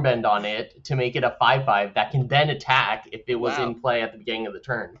Formbend on it to make it a 5/5 that can then attack if it was Wow, in play at the beginning of the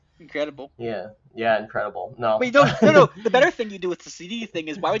turn. incredible. Yeah, yeah, incredible. No. Wait, no, no, no. The better thing you do with the CD thing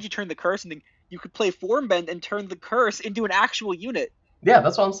is why would you turn the curse and then you could play Form Bend and turn the curse into an actual unit. Yeah,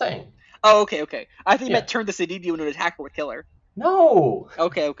 that's what I'm saying. Oh, okay, okay. I think you Yeah. meant turn the CD into an attacker with killer. No!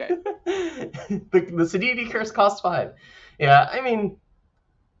 Okay, okay. The Sadidi curse costs 5. Yeah, I mean,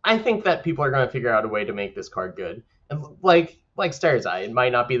 I think that people are going to figure out a way to make this card good. And like Star's Eye, it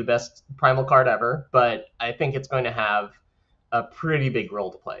might not be the best primal card ever, but I think it's going to have a pretty big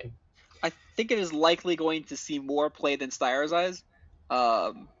role to play. I think it is likely going to see more play than Styre's Eyes.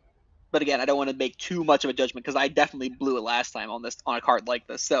 Um, but again, I don't want to make too much of a judgment because I definitely blew it last time on a card like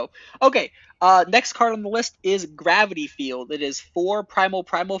this. So, okay. Next card on the list is Gravity Field. It is 4 primal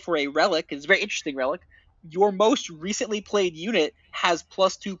for a relic. It's a very interesting relic. Your most recently played unit has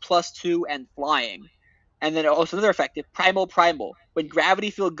 +2/+2 and flying. And then also another effective, Primal. When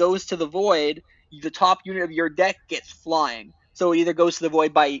Gravity Field goes to the void, the top unit of your deck gets flying. So it either goes to the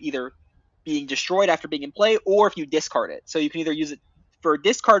void by either being destroyed after being in play, or if you discard it. So you can either use it for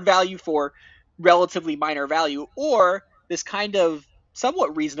discard value for relatively minor value, or this kind of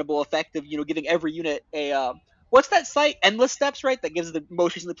somewhat reasonable effect of giving every unit a what's that site? Endless Steps, right? That gives the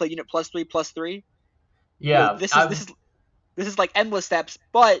most recently played unit +3/+3. Yeah, This is I've this is this is like Endless Steps,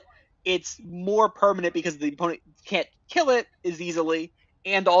 but it's more permanent because the opponent can't kill it as easily,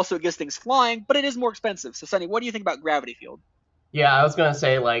 and also it gets things flying, but it is more expensive. So, Sunny, what do you think about Gravity Field? yeah, I was gonna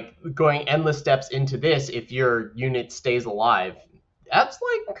say like going endless steps into this if your unit stays alive. That's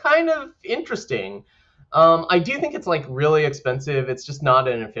like kind of interesting. I do think it's like really expensive. It's just not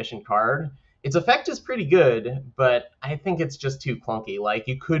an efficient card. Its effect is pretty good, but I think it's just too clunky. Like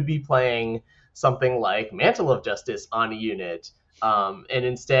you could be playing something like Mantle of Justice on a unit, and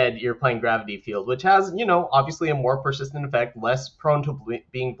instead you're playing Gravity Field, which has obviously a more persistent effect, less prone to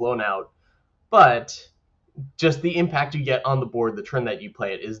being blown out, but just the impact you get on the board the turn that you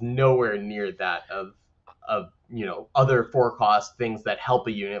play it is nowhere near that of other 4 cost things that help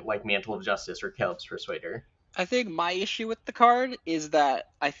a unit like Mantle of Justice or Caleb's Persuader. I think my issue with the card is that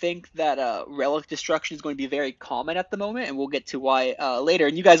I think that relic destruction is going to be very common at the moment, and we'll get to why later.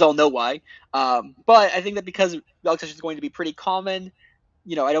 And you guys all know why. But I think that because relic destruction is going to be pretty common,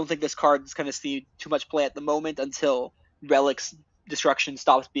 I don't think this card is going to see too much play at the moment until relics destruction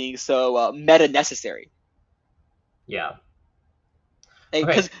stops being so meta necessary. Yeah.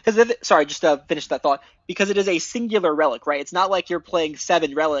 Because Okay. sorry, just to finish that thought, because it is a singular relic, right? It's not like you're playing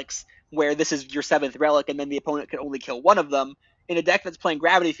 7 relics where this is your 7th relic and then the opponent can only kill one of them. In a deck that's playing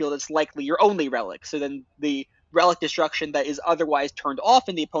Gravity Field, it's likely your only relic. So then the relic destruction that is otherwise turned off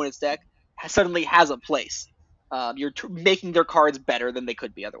in the opponent's deck suddenly has a place. You're making their cards better than they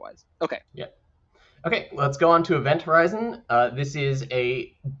could be otherwise. Okay. Yeah. Okay, let's go on to Event Horizon. This is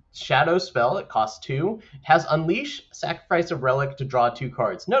a shadow spell. It costs 2. It has Unleash, sacrifice a relic to draw 2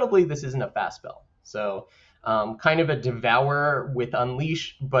 cards. Notably, this isn't a fast spell. So, kind of a Devour with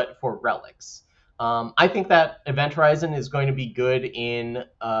Unleash, but for relics. I think that Event Horizon is going to be good in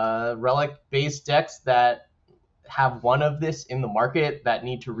relic-based decks that have one of this in the market that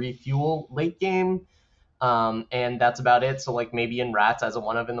need to refuel late game. And that's about it. So like maybe in Rats as a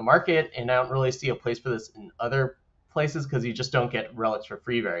one of in the market, and I don't really see a place for this in other places because you just don't get relics for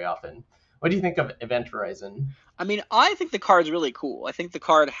free very often. What do you think of Event Horizon? I mean, I think the card's really cool. I think the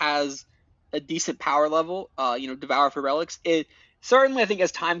card has a decent power level. Devour for relics. It certainly, I think,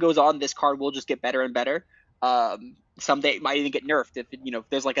 as time goes on, this card will just get better and better. Someday it might even get nerfed if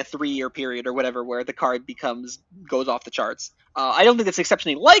there's like a 3-year period or whatever where the card goes off the charts. I don't think that's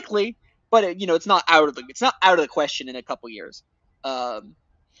exceptionally likely, but it's not out of the question in a couple years. The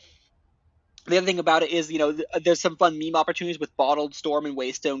other thing about it is, there's some fun meme opportunities with Bottled Storm and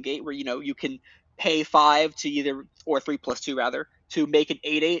Waystone Gate where, you can pay 5 to or 3+2 rather, to make an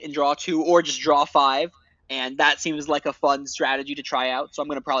 8/8 and draw 2, or just draw 5. And that seems like a fun strategy to try out. So I'm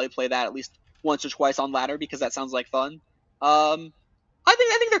going to probably play that at least once or twice on ladder because that sounds like fun. I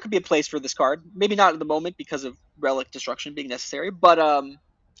think there could be a place for this card. Maybe not at the moment because of relic destruction being necessary, but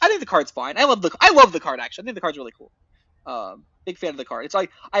I think the card's fine. I love the card actually. I think the card's really cool. Big fan of the card. It's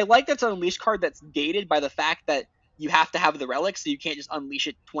like I like that it's an Unleash card that's gated by the fact that you have to have the relics, so you can't just unleash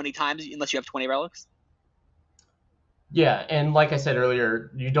it 20 times unless you have 20 relics. Yeah, and like I said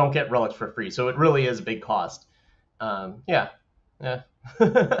earlier, you don't get relics for free, so it really is a big cost. Yeah, yeah.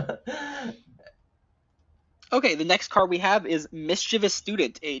 Okay, the next card we have is Mischievous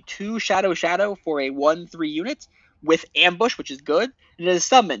Student, a 2 shadow for a 1/3 unit with Ambush, which is good. And it is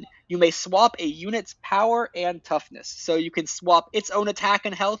summon. You may swap a unit's power and toughness. So you can swap its own attack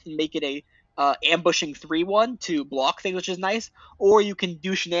and health and make it a ambushing 3/1 to block things, which is nice. Or you can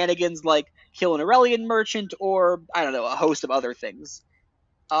do shenanigans like kill an Aurelian merchant or, I don't know, a host of other things.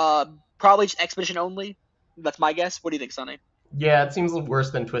 Probably just Expedition only. That's my guess. What do you think, Sonny? Yeah, it seems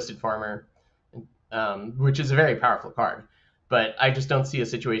worse than Twisted Farmer, which is a very powerful card. But I just don't see a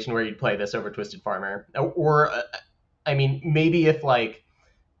situation where you'd play this over Twisted Farmer. Or I mean, maybe if like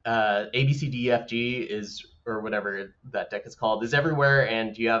ABCDEFG is, or whatever that deck is called, is everywhere,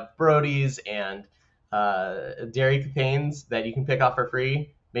 and you have Brodies and Dairy Cathanes that you can pick off for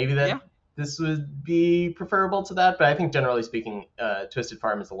free. Maybe Yeah. that this would be preferable to that, but I think generally speaking, Twisted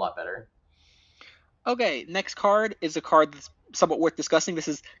Farm is a lot better. Okay, next card is a card that's somewhat worth discussing. This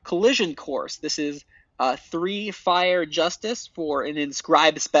is Collision Course. This is 3 Fire Justice for an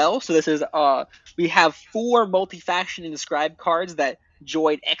Inscribe spell. So this is we have 4 multi-faction Inscribe cards that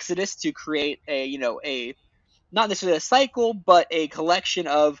join Exodus to create a not necessarily a cycle, but a collection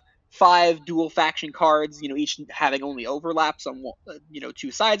of 5 dual faction cards. Each having only overlaps on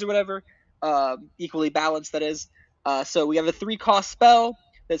 2 sides or whatever, equally balanced. That is. So we have a 3-cost spell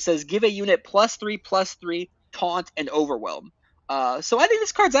that says give a unit +3/+3 taunt and overwhelm. So I think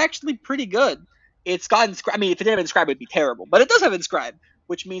this card's actually pretty good. It's got inscribe. I mean, if it didn't have inscribe, it'd be terrible. But it does have inscribe,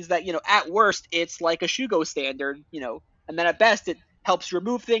 which means that at worst it's like a Shugo standard. And then at best it helps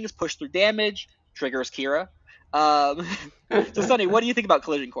remove things, push through damage, triggers Kira. Um, so Sonny, what do you think about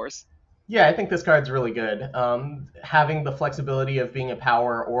Collision Course? Yeah, I think this card's really good. Having the flexibility of being a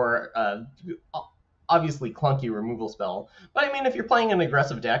power or obviously clunky removal spell. But I mean, if you're playing an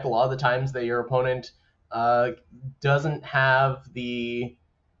aggressive deck, a lot of the times that your opponent doesn't have the.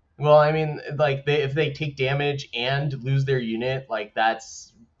 Well, I mean, like if they take damage and lose their unit, like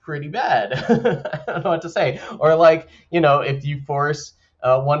that's pretty bad. I don't know what to say. Or like, if you force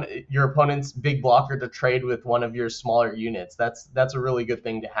your opponent's big blocker to trade with one of your smaller units, that's a really good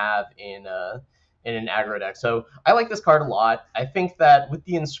thing to have in an aggro deck. So I like this card a lot. I think that with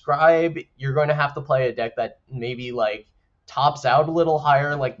the Inscribe, you're going to have to play a deck that maybe like tops out a little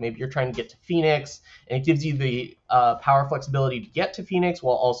higher, like maybe you're trying to get to Phoenix, and it gives you the power flexibility to get to Phoenix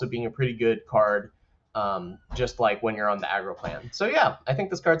while also being a pretty good card, just like when you're on the aggro plan. So yeah, I think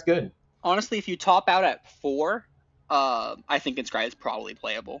this card's good. Honestly, if you top out at 4, I think Inscribe is probably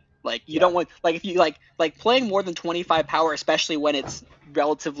playable. Like you Yeah. don't want if you like playing more than 25 power, especially when it's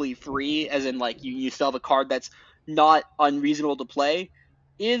relatively free, as in like you still have a card that's not unreasonable to play,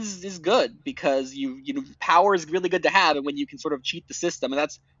 is good because power is really good to have, and when you can sort of cheat the system, and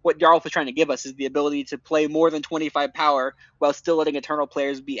that's what Yarlf is trying to give us, is the ability to play more than 25 power while still letting Eternal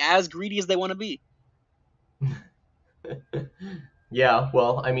players be as greedy as they want to be. Yeah,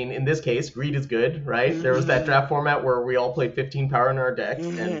 well, I mean, in this case, greed is good, right? There was that draft format where we all played 15 power in our decks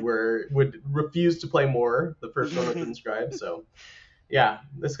and would refuse to play more the first one with Inscribe. So, yeah,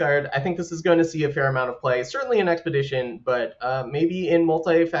 this card, I think this is going to see a fair amount of play, certainly in Expedition, but maybe in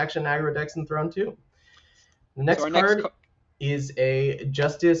multi-faction aggro decks in Throne too. The So next our next card is a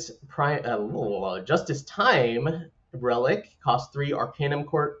Justice Time relic, costs 3 Arcanum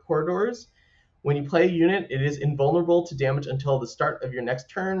corridors. When you play a unit, it is invulnerable to damage until the start of your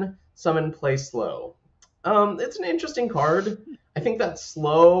next turn. Summon, play slow. It's an interesting card. I think that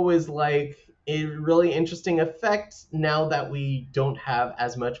slow is like a really interesting effect now that we don't have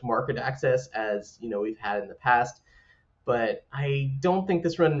as much market access as we've had in the past. But I don't think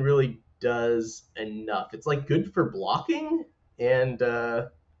this run really does enough. It's like good for blocking, and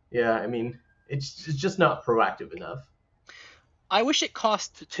yeah, I mean it's just not proactive enough. I wish it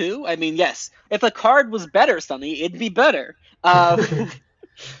cost 2. I mean, yes, if a card was better, Sunny, it'd be better.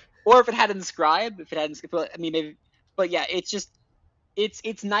 Or if it had inscribe, if it had inscribe, I mean, maybe. But yeah,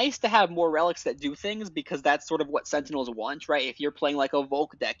 it's nice to have more relics that do things, because that's sort of what Sentinels want, right? If you're playing like a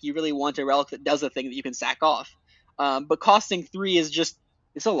Volk deck, you really want a relic that does a thing that you can sack off. But costing 3 is just,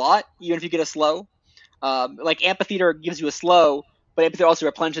 it's a lot, even if you get a slow. Like Amphitheater gives you a slow, but Amphitheater also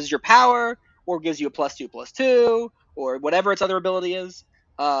replenishes your power, or gives you a +2/+2, or whatever its other ability is.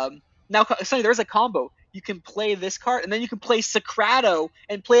 Now, Sonny, there's a combo. You can play this card, and then you can play Socrato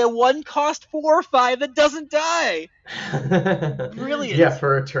and play a 1-cost 4/5 that doesn't die. Brilliant. Yeah,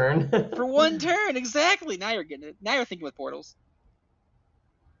 for a turn. For 1 turn, exactly. Now you're getting it. Now you're thinking with portals.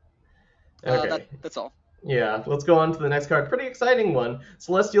 Okay. That's all. Yeah, let's go on to the next card. Pretty exciting one.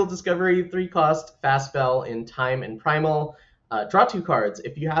 Celestial Discovery, 3 cost, fast spell in Time and Primal. Draw 2 cards.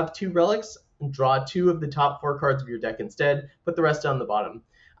 If you have 2 relics, draw 2 of the top 4 cards of your deck instead. Put the rest on the bottom.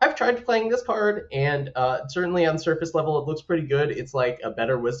 I've tried playing this card, and certainly on surface level, it looks pretty good. It's like a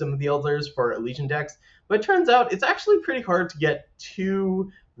better Wisdom of the Elders for Elysian decks. But it turns out it's actually pretty hard to get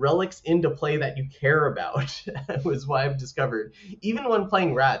 2 relics into play that you care about, was what I've discovered. Even when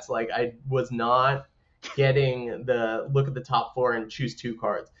playing Rats, like I was not getting the look at the top 4 and choose 2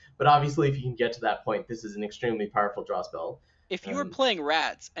 cards. But obviously, if you can get to that point, this is an extremely powerful draw spell. If you were playing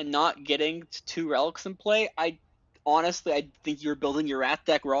Rats and not getting 2 relics in play, I think you're building your Rat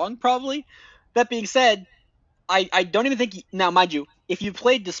deck wrong, probably. That being said, I don't even think, now mind you, if you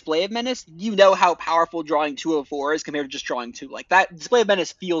played Display of Menace, you know how powerful drawing 2 of 4 is compared to just drawing 2. Like, that Display of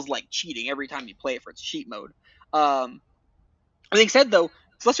Menace feels like cheating every time you play it for its cheat mode. That being said, though,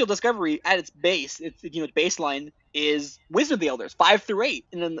 Celestial Discovery at its base, its baseline is Wisdom of the Elders, 5 through 8,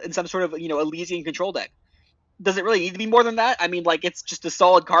 in some sort of Elysian control deck. Does it really need to be more than that? I mean, like, it's just a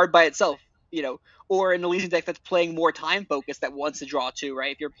solid card by itself, or an Elysian deck that's playing more time focus that wants to draw 2,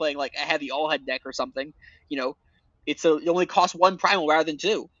 right? If you're playing like a heavy all head deck or something, it only costs 1 primal rather than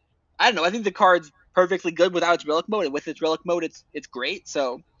 2. I don't know. I think the card's perfectly good without its relic mode, and with its relic mode, it's great.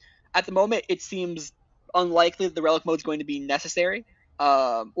 So at the moment, it seems unlikely that the relic mode is going to be necessary,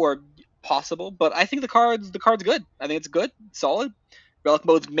 or possible. But I think the card's good. I think it's good, solid. Relic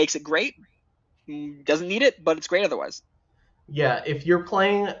mode makes it great. Doesn't need it, but it's great otherwise. Yeah, if you're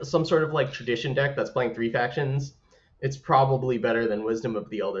playing some sort of like tradition deck that's playing 3 factions, it's probably better than Wisdom of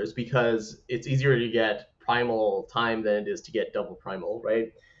the Elders because it's easier to get primal time than it is to get double primal,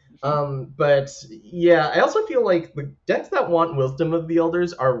 right? But yeah, I also feel like the decks that want Wisdom of the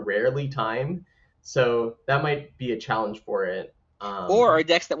Elders are rarely time, so that might be a challenge for it. Or are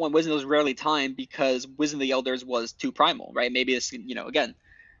decks that want Wisdom was rarely time because Wisdom of the Elders was 2 primal, right? Maybe this, again,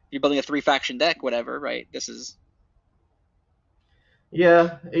 you're building a 3 faction deck, whatever, right? This is.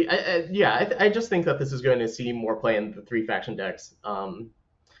 Yeah, I just think that this is going to see more play in the 3 faction decks. And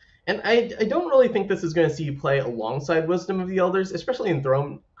I don't really think this is going to see you play alongside Wisdom of the Elders, especially in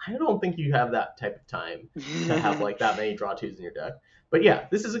Throne. I don't think you have that type of time to have like that many draw 2s in your deck. But yeah,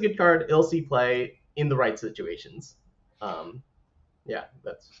 this is a good card. It'll see play in the right situations. Yeah,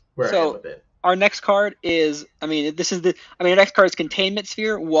 that's where I am with it. Our next card is, our next card is Containment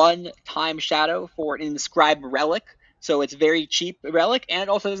Sphere, 1 Time Shadow for an Inscribed Relic. So it's very cheap relic, and it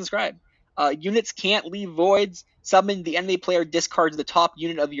also does inscribe. Units can't leave voids. Summon the enemy player discards the top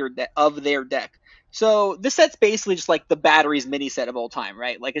unit of their deck. So this set's basically just like the Batteries mini set of all time,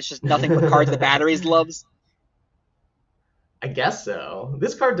 right? Like it's just nothing but cards the Batteries loves. I guess so.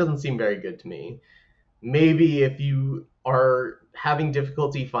 This card doesn't seem very good to me. Maybe if you are having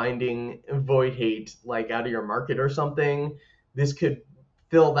difficulty finding void hate like out of your market or something, this could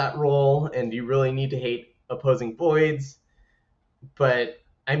fill that role, and you really need to hate opposing voids. But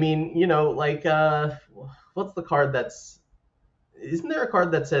I mean, like what's the card that's isn't there a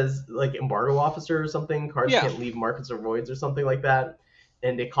card that says like embargo officer or something? Cards Yeah. can't leave markets or voids or something like that.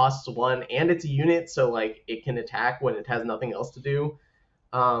 And it costs one, and it's a unit, so like it can attack when it has nothing else to do.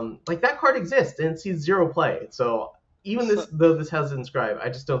 Like that card exists and it sees zero play. So even So, this, though this has inscribe, I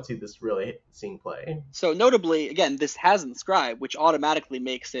just don't see this really seeing play. so notably, again, this has Inscribe, which automatically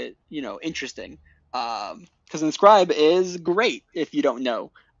makes it, interesting. Because Inscribe is great if you don't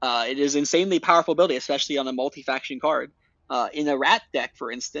know. It is insanely powerful ability, especially on a multi-faction card. In a rat deck,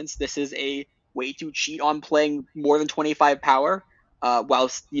 for instance, this is a way to cheat on playing more than 25 power, while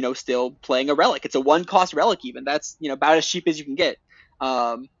still playing a relic. It's a one-cost relic even. That's about as cheap as you can get.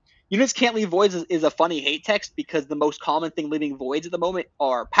 Um, Units can't leave voids is a funny hate text because the most common thing leaving voids at the moment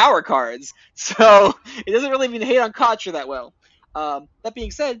are power cards. So it doesn't really even hate on Kotra that well. That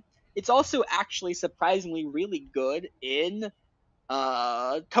being said, it's also actually surprisingly really good in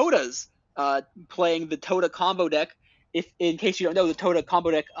Todas, playing the Toda combo deck. If in case you don't know, the Toda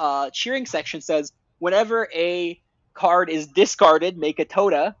combo deck cheering section says whenever a card is discarded, make a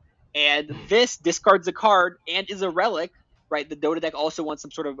Toda, and this discards a card and is a relic. Right, the Dota deck also wants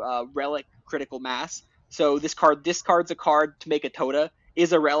some sort of relic critical mass. So this card discards a card to make a Toda,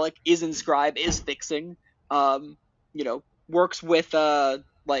 is a relic, is inscribe, is fixing. Works with Event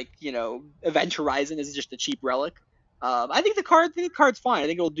Horizon is just a cheap relic. I think the card's fine. I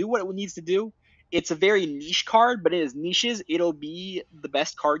think it'll do what it needs to do. It's a very niche card, but it is niches. It'll be the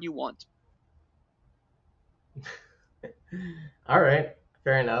best card you want. All right,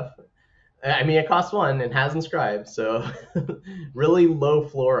 fair enough. I mean, it costs one and has inscribe, so really low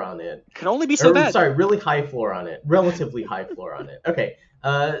floor on it. Can only be so Or bad. sorry, really high floor on it. Relatively high floor on it. Okay.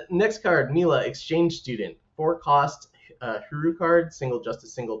 Next card, Mila, Exchange Student. 4 cost Huru card, single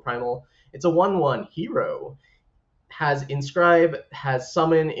justice, single primal. It's a 1/1 hero. Has inscribe, has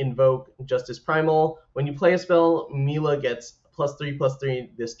summon, invoke, justice primal. When you play a spell, Mila gets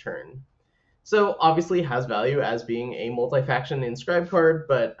 +3/+3 this turn. So obviously has value as being a multi-faction inscribe card,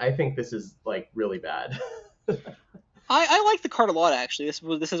 but I think this is like really bad. I like the card a lot actually.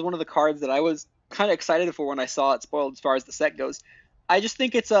 This is one of the cards that I was kind of excited for when I saw it spoiled as far as the set goes. I just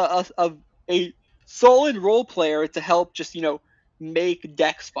think it's a solid role player to help just make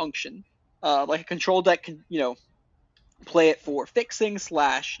decks function. Like a control deck can play it for fixing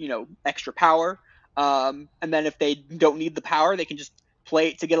slash extra power, and then if they don't need the power, they can just play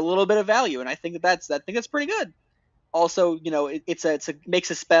it to get a little bit of value. And I think that's pretty good. Also, it's a makes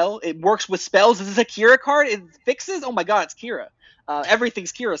a spell. It works with spells. This is a Kira card. It fixes. Oh my god, it's Kira.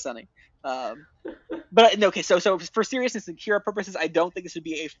 Everything's Kira Sunny. Um, but okay, so for seriousness and Kira purposes, I don't think this would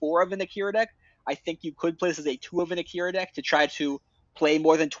be a 4 of an Akira deck. I think you could play this as a 2 of an Akira deck to try to play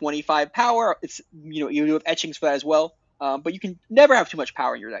more than 25 power. It's you do have etchings for that as well. But you can never have too much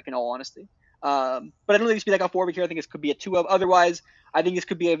power in your deck, in all honesty. But I don't think this could be like a 4 of Akira. I think this could be a 2 of. Otherwise, I think this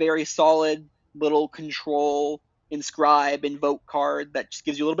could be a very solid little control inscribe invoke card that just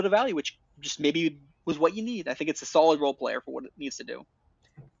gives you a little bit of value, which just maybe was what you need. I think it's a solid role player for what it needs to do.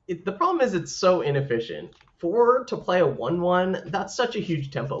 The problem is it's so inefficient. For to play a 1/1, that's such a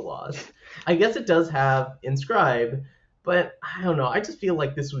huge tempo loss. I guess it does have inscribe, but I don't know. I just feel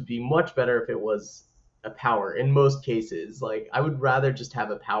like this would be much better if it was a power in most cases. Like I would rather just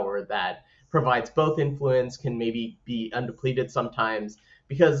have a power that provides both influence, can maybe be undepleted sometimes,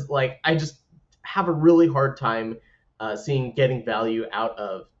 because like I just have a really hard time seeing getting value out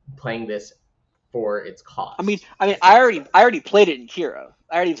of playing this for its I mean, cost. I mean, I already played it in Kira.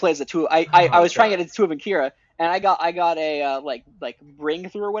 I already played as a 2. I Oh was trying to god. get it as 2 of in Kira, and I got a like bring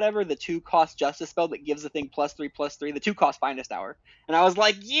through or whatever, the 2 cost justice spell that gives the thing +3/+3, the 2 cost finest hour, and I was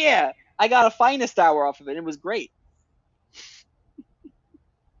like, yeah, I got a finest hour off of it. It was great.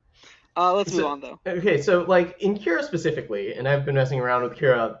 Let's move So, on though. okay, so like in Kira specifically, and I've been messing around with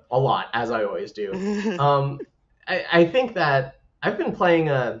Kira a lot, as I always do. Um, I think that I've been playing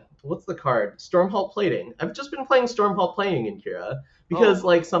what's the card? Stormhalt Plating. I've just been playing Stormhalt Plating in Kira because Oh,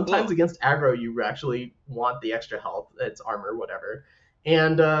 like sometimes oh. against aggro you actually want the extra health, it's armor, whatever,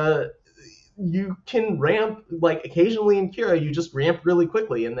 and you can ramp like occasionally in Kira you just ramp really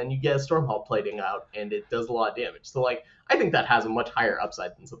quickly and then you get a Stormhalt Plating out and it does a lot of damage. So like I think that has a much higher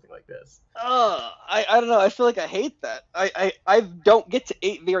upside than something like this. I don't know. I feel like I hate that. I don't get to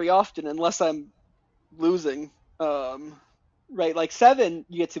 8 very often unless I'm losing. Right, like 7,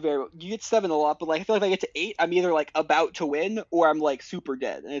 you get 7 a lot, but like I feel like if I get to 8, I'm either like about to win or I'm like super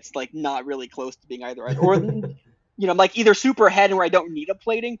dead, and it's like not really close to being either. Or I'm like either super ahead where I don't need a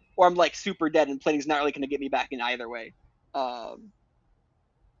plating, or I'm like super dead and plating's not really going to get me back in either way. Um,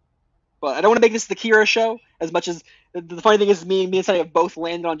 but I don't want to make this the Kira show as much as the funny thing is me and Sunny have both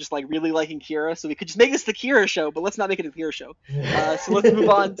landed on just like really liking Kira, so we could just make this the Kira show, but let's not make it a Kira show. So let's move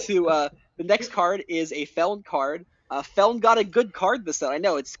on to the next card is a Feln card. Feln got a good card this set. I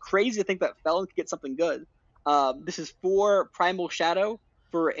know it's crazy to think that Feln could get something good. This is 4 Primal Shadow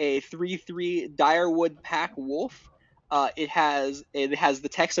for a 3/3 Direwood Pack Wolf. It has the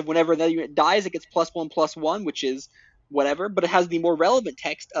text of whenever another unit dies, it gets +1/+1, which is whatever, but it has the more relevant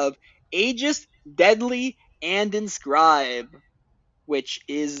text of Aegis, Deadly, and Inscribe, which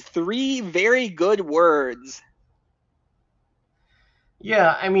is 3 very good words.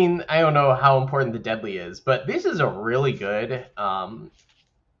 Yeah, I mean, I don't know how important the deadly is, but this is a really good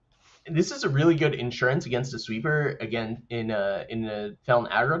insurance against a sweeper again in a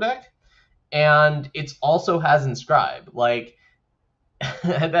Felon aggro deck, and it also has inscribe. Like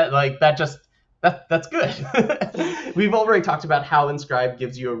that's good. We've already talked about how inscribe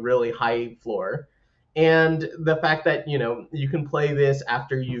gives you a really high floor, and the fact that you can play this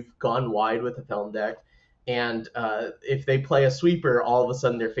after you've gone wide with a Felon deck, and if they play a sweeper, all of a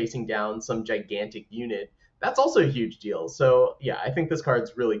sudden they're facing down some gigantic unit. That's also a huge deal. So yeah, I think this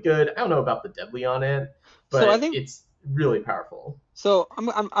card's really good. I don't know about the deadly on it, So I but think it's really powerful. so.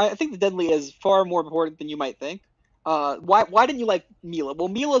 I think the Deadly is far more important than you might think. Why didn't you like Mila? Well,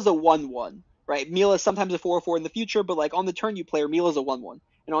 Mila's a 1/1, right? Mila's sometimes a 4/4 in the future, but like on the turn you play her, Mila's a 1/1,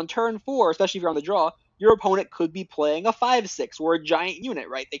 and on turn 4, especially if you're on the draw, your opponent could be playing a 5/6 or a giant unit,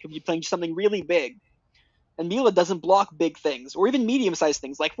 right? They could be playing something really big. And Mila doesn't block big things or even medium-sized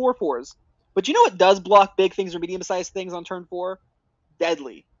things like 4/4s. But you know what does block big things or medium-sized things on turn 4?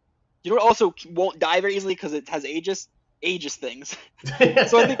 Deadly. You know what also won't die very easily because it has Aegis? Aegis things.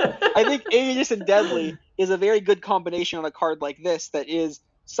 So I think Aegis and Deadly is a very good combination on a card like this that is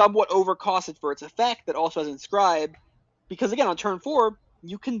somewhat overcosted for its effect that also has Inscribe. Because again, on turn 4,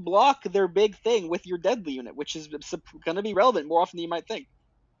 you can block their big thing with your Deadly unit, which is going to be relevant more often than you might think.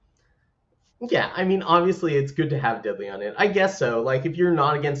 Yeah, I mean, obviously it's good to have deadly on it. I guess so. Like, if you're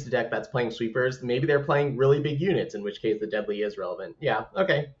not against a deck that's playing sweepers, maybe they're playing really big units, in which case the deadly is relevant. Yeah,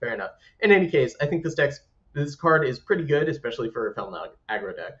 okay, fair enough. In any case, I think this card is pretty good, especially for a Felon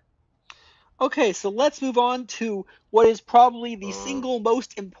aggro deck. Okay, so let's move on to what is probably the single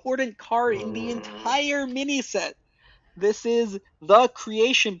most important card in the entire mini set. This is the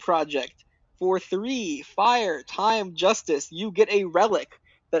Creation Project. For 3 Fire, Time, Justice, you get a relic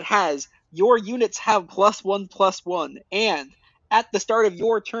that has your units have +1/+1, and at the start of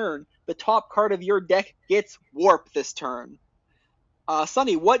your turn, the top card of your deck gets Warp this turn.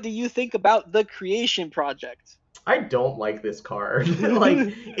 Sunny, what do you think about the Creation Project? I don't like this card.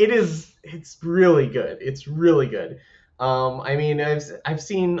 Like, it's really good. It's really good. I mean, I've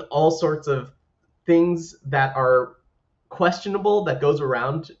seen all sorts of things that are questionable that goes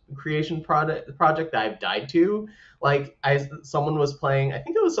around creation project that I've died to. Like, someone was playing, I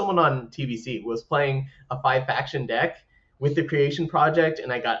think it was someone on TBC was playing a 5 faction deck with the creation project,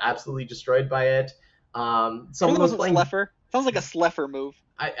 and I got absolutely destroyed by it. Sure Someone that was wasn't playing. Sleffer. Sounds like a Sleffer move.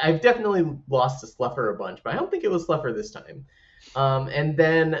 I've definitely lost to Sluffer a bunch, but I don't think it was Sluffer this time. And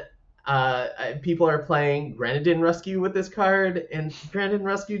then people are playing Granadin Rescue with this card, and Granadin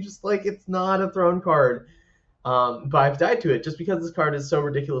Rescue just like it's not a throne card. But I've died to it just because this card is so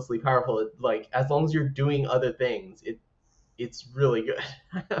ridiculously powerful. Like as long as you're doing other things, it's really good.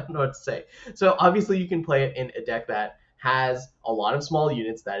 I don't know what to say. So obviously you can play it in a deck that has a lot of small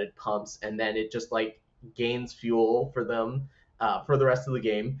units that it pumps, and then it just like gains fuel for them for the rest of the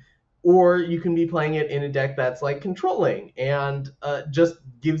game. Or you can be playing it in a deck that's like controlling and just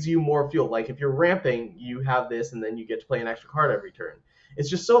gives you more fuel. Like if you're ramping, you have this, and then you get to play an extra card every turn. It's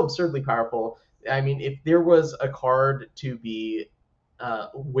just so absurdly powerful. I mean, if there was a card to be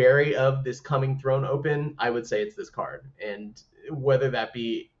wary of this coming throne open, I would say it's this card. And whether that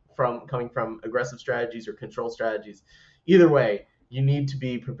be from coming from aggressive strategies or control strategies, either way, you need to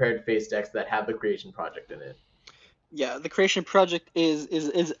be prepared to face decks that have the creation project in it. Yeah, the Creation Project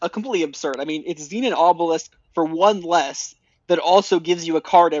is a completely absurd. I mean, it's Xenon Obelisk for 1 less that also gives you a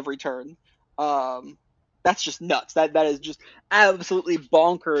card every turn. Um, that's just nuts. That is just absolutely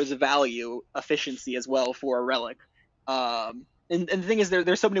bonkers value efficiency as well for a relic. And the thing is,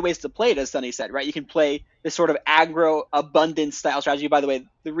 there's so many ways to play it, as Sunny said, right? You can play this sort of aggro abundance style strategy. By the way,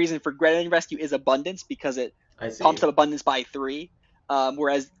 the reason for Granite Rescue is abundance because it I see. pumps up abundance by 3.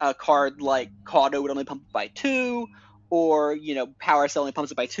 Whereas a card like Kato would only pump it by 2, or Power Cell only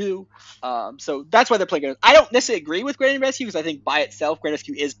pumps it by 2. So that's why they're playing Grand. I don't necessarily agree with Grand Rescue because I think by itself Grand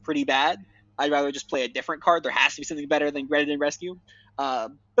Rescue is pretty bad. I'd rather just play a different card. There has to be something better than Grenadin Rescue.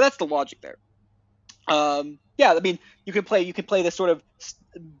 But that's the logic there. Yeah, I mean, you can play this sort of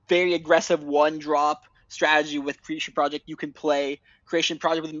very aggressive one drop strategy with Creation Project. You can play Creation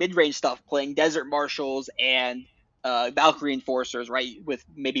Project with mid range stuff, playing Desert Marshals and Valkyrie Enforcers, right? With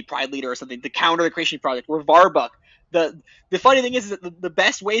maybe Pride Leader or something to counter the Creation Project. Or Varbuck. The funny thing is that the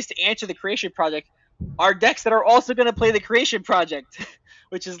best ways to answer the Creation Project are decks that are also going to play the Creation Project,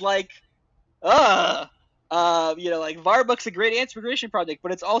 which is like uh like Varbuck's a great answer for Creation Project,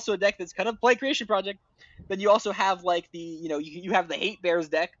 but it's also a deck that's kind of play Creation Project. Then you also have like you have the Hate Bears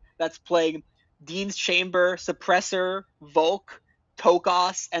deck that's playing Dean's Chamber, Suppressor, Volk,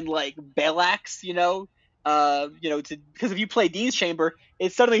 Tokos, and like Belax. Because if you play Dean's Chamber,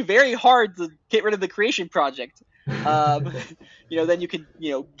 it's suddenly very hard to get rid of the Creation Project. Um, then you can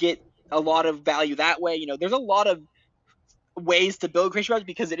get a lot of value that way. There's a lot of ways to build Creation Project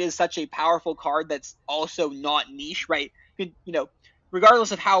because it is such a powerful card that's also not niche, right?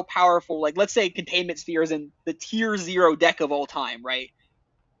 Regardless of how powerful, like let's say Containment Sphere is in the tier 0 deck of all time, right?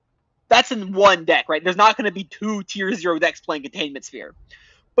 That's in one deck, right? There's not going to be 2 tier 0 decks playing Containment Sphere.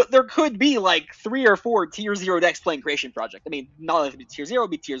 But there could be like 3 or 4 tier 0 decks playing Creation Project. I mean, not only be tier 0,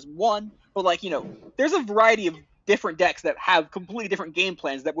 it'd be tiers 1, but there's a variety of different decks that have completely different game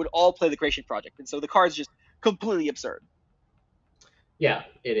plans that would all play the Creation Project. And so the card's just completely absurd. Yeah,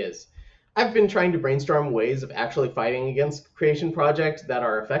 it is. I've been trying to brainstorm ways of actually fighting against Creation Project that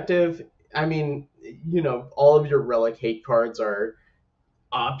are effective. I mean, all of your Relic Hate cards are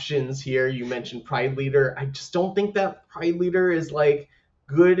options here. You mentioned Pride Leader. I just don't think that Pride Leader is like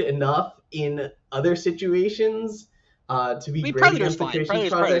good enough in other situations to be I mean, great Pride Leader's against the fine. Pride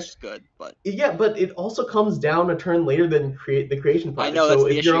Creation Leader's Project. good, but Yeah, but it also comes down a turn later than the Creation I Project. know that's So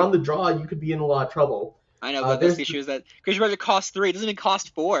the if you're issue. on the draw, you could be in a lot of trouble. I know, but that's There's the issue is that Creation Project costs 3. It doesn't even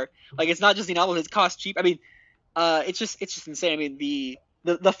cost 4. Like, it's not just the novels; it's cost cheap. I mean, it's just insane. I mean,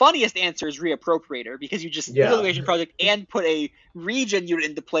 the funniest answer is Reappropriator because you just steal the yeah, Creation Project and put a region unit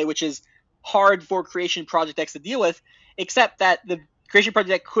into play, which is hard for Creation Project decks to deal with. Except that the Creation Project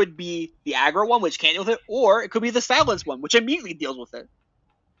deck could be the aggro one, which can't deal with it, or it could be the silence one, which immediately deals with it.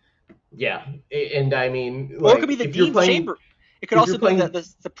 yeah, and I mean, Or it could be like the Dean's Chamber. It could if you're also be playing the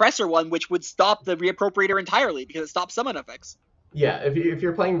suppressor one, which would stop the Reappropriator entirely because it stops summon effects. yeah, if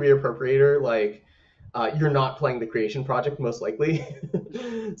you're playing Reappropriator, like you're not playing the Creation Project most likely.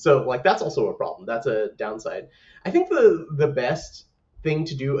 So like that's also a problem. That's a downside. I think the best thing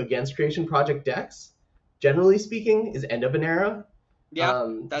to do against Creation Project decks, generally speaking, is End of an Era. Yeah,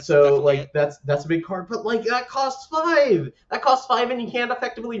 that's So definitely like it. that's a big card, but like that costs 5. That costs 5, and you can't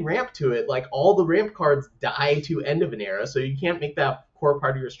effectively ramp to it. Like all the ramp cards die to End of an Era, so you can't make that core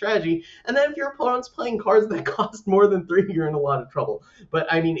part of your strategy. And then if your opponent's playing cards that cost more than 3, you're in a lot of trouble. But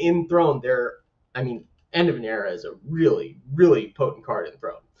I mean, in Throne, I mean, End of an Era is a really really potent card in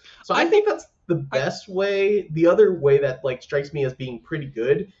Throne. So I I think think that's the I best way. The other way that like strikes me as being pretty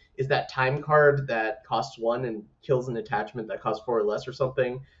good is that time card that costs 1 and kills an attachment that costs 4 or less or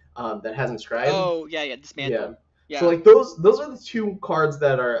something, that has inscribe. oh yeah, Yeah. dismantle. So Yeah. like those are the 2 cards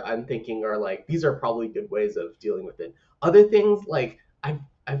that I'm thinking are like these are probably good ways of dealing with it. Other things like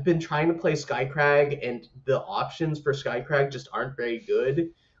I've been trying to play Skycrag, and the options for Skycrag just aren't very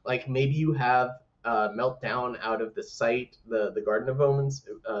good. Like maybe you have Meltdown out of the site, the Garden of Omens.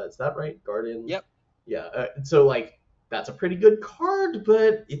 Is that right? Garden. Yep. Yeah. So like that's a pretty good card,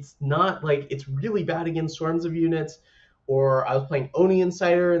 but it's not like it's really bad against swarms of units. Or I was playing Oni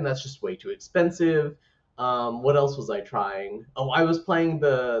Insider, and that's just way too expensive. What else was I trying? Oh, I was playing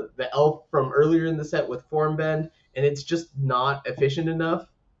the elf from earlier in the set with Form Bend, and it's just not efficient enough.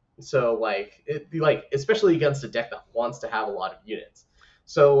 So like especially against a deck that wants to have a lot of units.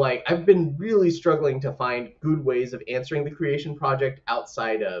 So like I've been really struggling to find good ways of answering the Creation Project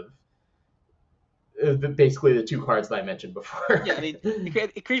outside of basically the 2 cards that I mentioned before. Yeah, I mean,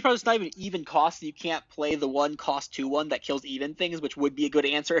 it creates probably not even cost. You can't play the one cost 2/1 that kills even things, which would be a good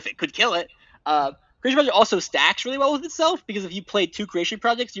answer if it could kill it. Creation Project also stacks really well with itself because if you play 2 Creation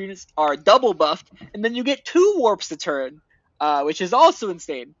Projects, your units are double buffed, and then you get 2 warps a turn, which is also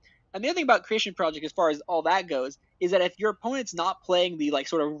insane. And the other thing about Creation Project, as far as all that goes, is that if your opponent's not playing the like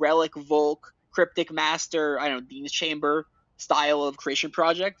sort of Relic Volk, Cryptic Master, I don't know, Dean's Chamber style of Creation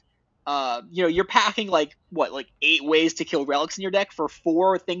Project, you're packing like 8 ways to kill relics in your deck for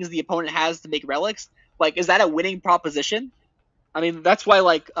 4 things the opponent has to make relics. Like, is that a winning proposition? I mean, that's why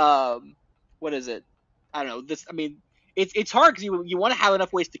what is it? I don't know. This, I mean, it's hard because you want to have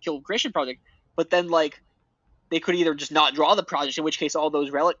enough ways to kill Creation Project, but then like they could either just not draw the project, in which case all those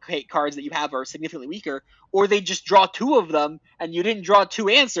relic cards that you have are significantly weaker, or they just draw two of them and you didn't draw two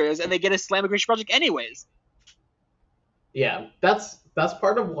answers and they get a Slam Creation Project anyways. Yeah, that's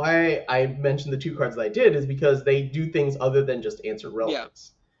part of why I mentioned the two cards that I did is because they do things other than just answer Yeah,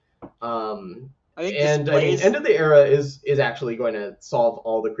 relics. Um, I think and I mean, displays. End of the Era is actually going to solve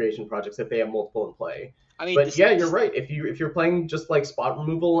all the creation projects if they have multiple in play. I mean, But yeah, you're right. If you're playing just like spot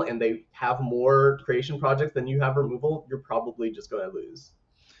removal and they have more creation projects than you have removal, you're probably just going to lose.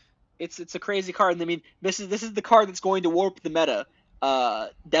 it's a crazy card. And I mean, this is the card that's going to warp the meta.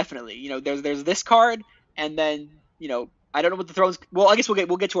 Definitely. There's this card, and then I don't know what the thrones. Well, I guess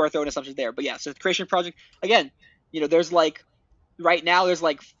we'll get to our throne assumptions there. But yeah, so the creation project again. There's like right now there's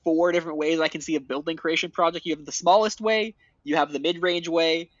like four different ways I can see a building creation project. You have the smallest way, you have the mid range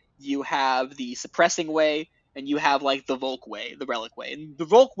way, you have the suppressing way, and you have like the Volk way, the relic way. And the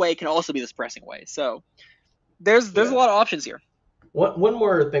Volk way can also be the suppressing way. So there's a Yeah. lot of options here. One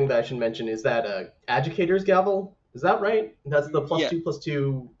more thing that I should mention is that Educator's Gavel. Is that right? That's the Yeah.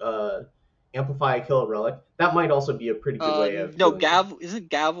 +2/+2 amplify kill a relic. That might also be a pretty good way of No, dealing with Gavel isn't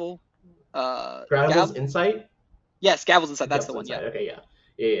Gavel. Gravel's Gavel. Insight. Yes, Gavel's inside. That's the Devil's one. Yeah. Insight. Okay,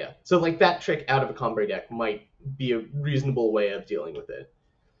 yeah, yeah. So like that trick out of a combo deck might be a reasonable way of dealing with it.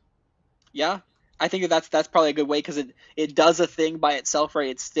 Yeah. I think that's probably a good way because it does a thing by itself, right?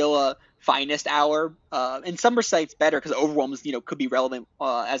 It's still a finest hour. In some respects, better because overwhelms could be relevant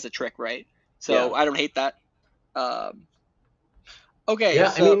as a trick, right? Yeah, So I don't hate that. Um, okay, yeah.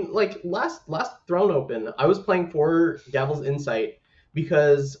 I so mean, like last Throne Open, I was playing for Gavel's Insight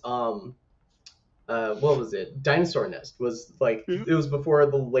because what was it? Dinosaur Nest was like it was before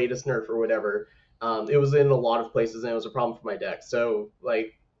the latest nerf or whatever. It was in a lot of places and it was a problem for my deck. So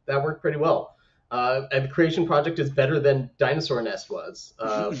like that worked pretty well. And the creation project is better than Dinosaur Nest was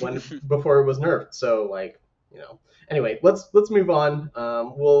when before it was nerfed. So like Anyway, let's move on.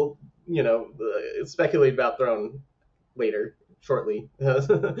 We'll speculate about Throne later shortly.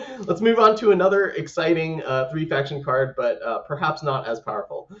 Let's move on to another exciting three faction card, but perhaps not as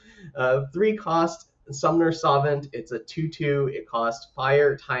powerful. Three cost Summoner Savant. It's a 2/2. It costs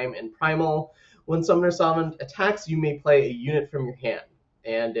fire, time, and primal. When Summoner Savant attacks, you may play a unit from your hand.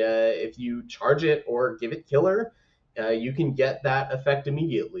 And if you charge it or give it killer, you can get that effect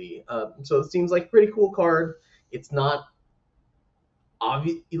immediately. So it seems like a pretty cool card. It's not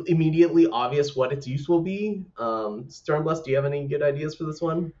immediately obvious what its use will be. Stormblessed, do you have any good ideas for this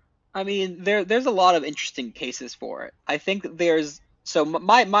one? I mean, there's a lot of interesting cases for it. I think there's so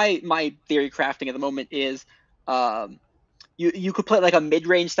my theory crafting at the moment is um, you could play like a mid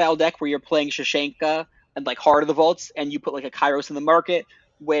range style deck where you're playing Shashanka and like Heart of the Vaults, and you put like a Kairos in the market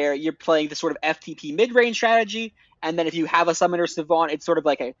where you're playing this sort of FTP mid range strategy, and then if you have a Summoner Savant, it's sort of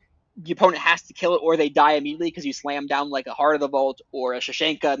like the opponent has to kill it or they die immediately because you slam down like a Heart of the Vault or a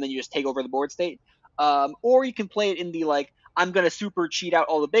Shashanka, and then you just take over the board state. Or you can play it in the like I'm gonna super cheat out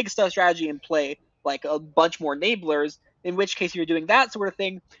all the big stuff strategy and play like a bunch more enablers. In which case, if you're doing that sort of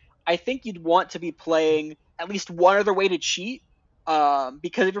thing, I think you'd want to be playing at least one other way to cheat.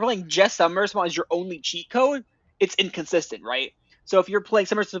 Because if you're playing just Summoner Savant as your only cheat code, it's inconsistent, right? So if you're playing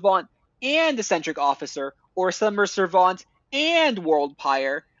Summoner Savant and Eccentric Officer, or Summoner Savant and World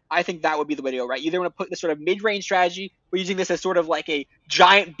Pyre, I think that would be the way to go, right? You either want to put this sort of mid-range strategy, or using this as sort of like a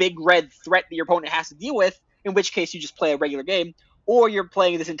giant big red threat that your opponent has to deal with, in which case you just play a regular game, or you're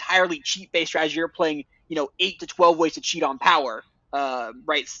playing this entirely cheat-based strategy. You're playing, 8 to 12 ways to cheat on power,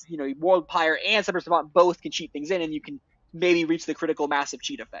 right? World Pyre and Summoner Savant both can cheat things in, and you can maybe reach the critical massive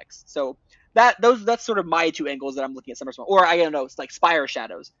cheat effects. So that's sort of my two angles that I'm looking at Summer Savant. Or I don't know, it's like Spire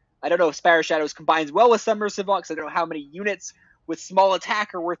Shadows. I don't know if Spire Shadows combines well with Summer Savant because I don't know how many units with small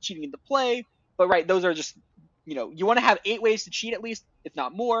attack are worth cheating into play. But right, those are just you want to have 8 ways to cheat at least, if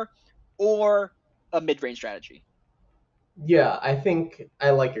not more, or a mid range strategy. Yeah, I think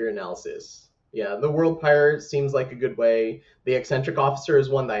I like your analysis. Yeah, the World Pirate seems like a good way. The Eccentric Officer is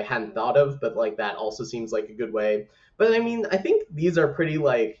one that I hadn't thought of, but like that also seems like a good way. But I mean, I think these are pretty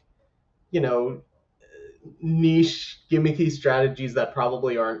like, you know, niche, gimmicky strategies that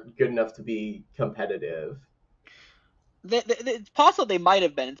probably aren't good enough to be competitive. It's possible they might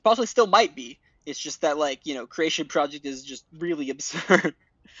have been. It's possible still might be. It's just that like Creation Project is just really absurd.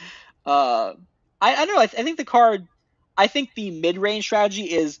 Uh, I don't know. I think the card. I think the mid range strategy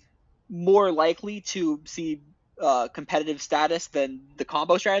is more likely to see competitive status than the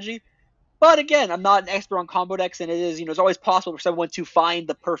combo strategy. But again, I'm not an expert on combo decks, and it is it's always possible for someone to find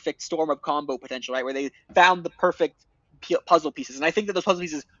the perfect storm of combo potential, right? Where they found the perfect puzzle pieces, and I think that those puzzle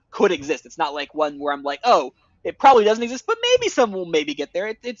pieces could exist. It's not like one where I'm like, oh, it probably doesn't exist, but maybe some will maybe get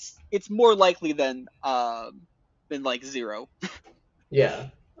there. It's more likely than than like 0. Yeah.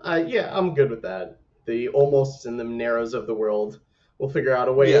 Yeah, I'm good with that. The almosts and the narrows of the world. We'll figure out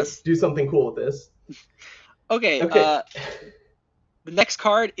a way to Yes. do something cool with this. Okay. Okay. The next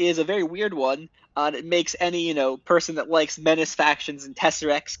card is a very weird one. It makes any person that likes Menace factions and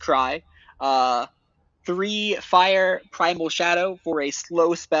Tesseract cry. 3 fire primal shadow for a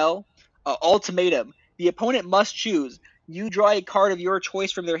slow spell. Ultimatum. The opponent must choose. You draw a card of your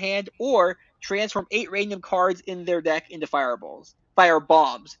choice from their hand, or transform 8 random cards in their deck into fireballs, fire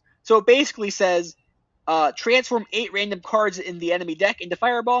bombs. So it basically says, transform 8 random cards in the enemy deck into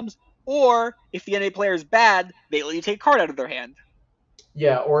fire bombs, or if the enemy player is bad, they let you take a card out of their hand.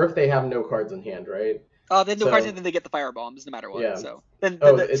 Yeah, or if they have no cards in hand, right? They have no cards in, So, then they get the fire bombs no matter what. yeah. So then,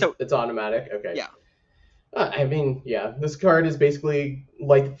 Oh, so it's automatic. Okay. yeah. I mean, yeah, this card is basically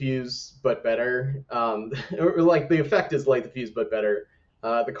Light the Fuse, but better. Or like the effect is Light the Fuse, but better.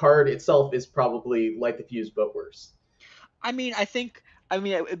 The card itself is probably Light the Fuse, but worse. I mean,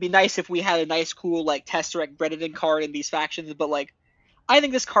 it'd be nice if we had a nice, cool like Tesseract Brennan card in these factions, but like I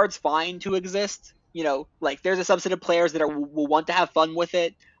think this card's fine to exist. Like there's a subset of players that will want to have fun with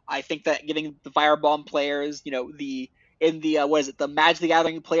it. I think that getting the Firebomb players, the in the what is it, the Magic the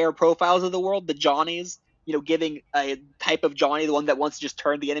Gathering player profiles of the world, the Johnnies, giving a type of Johnny, the one that wants to just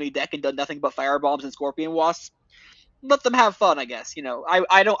turn the enemy deck and done nothing but Firebombs and Scorpion Wasps. Let them have fun, I guess.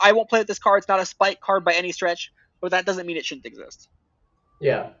 I won't play with this card. It's not a spike card by any stretch, but that doesn't mean it shouldn't exist.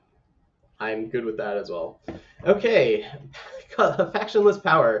 Yeah, I'm good with that as well. Okay, factionless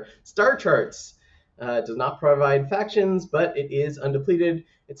power. Star charts. Does not provide factions, but it is undepleted.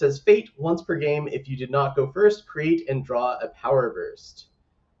 It says fate once per game. If you did not go first, create and draw a power burst.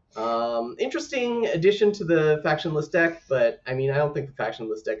 Interesting addition to the factionless deck, but I mean, I don't think the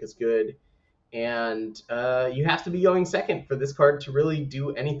factionless deck is good. And you have to be going second for this card to really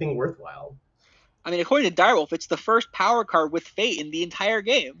do anything worthwhile. I mean, according to Direwolf, it's the first power card with fate in the entire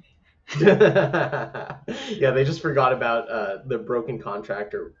game. Yeah, they just forgot about the broken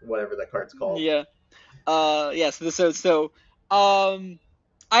contract or whatever that card's called. Yeah. Yeah. Um,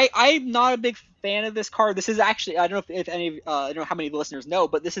 I'm not a big fan of this card. This is actually, I don't know if any I don't know how many listeners know,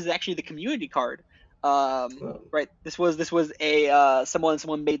 but this is actually the community card. Oh. Right. This was a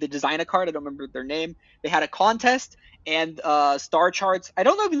someone made the design a card. I don't remember their name. They had a contest, and Star Charts. I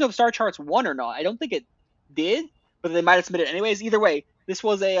don't know even know if Star Charts won or not. I don't think it did, but they might have submitted it anyways. Either way, this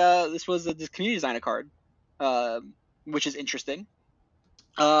community design a card, which is interesting.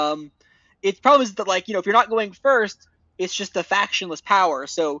 Um, its problem is that, like, if you're not going first, it's just a factionless power.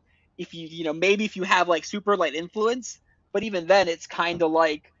 So if maybe if you have like super light influence, but even then it's kind of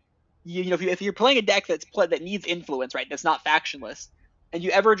like, if you're playing a deck that needs influence, right, that's not factionless, and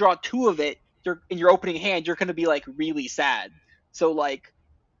you ever draw 2 of it, in your opening hand, you're going to be like really sad. So like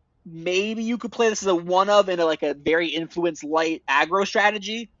maybe you could play this as a one of in a very influence light aggro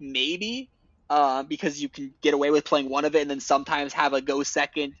strategy, maybe, because you can get away with playing one of it and then sometimes have a go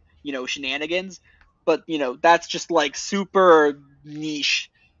second, shenanigans. But that's just like super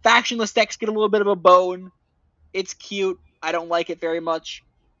niche. Factionless decks get a little bit of a bone. It's cute. I don't like it very much.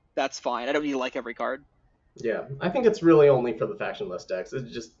 That's fine. I don't need to like every card. Yeah, I think it's really only for the factionless decks.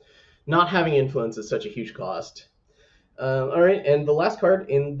 It's just not having influence is such a huge cost. All right, and the last card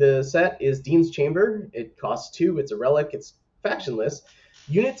in the set is Dean's Chamber. It costs 2. It's a relic. It's factionless.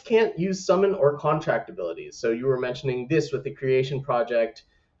 Units can't use summon or contract abilities. So you were mentioning this with the creation project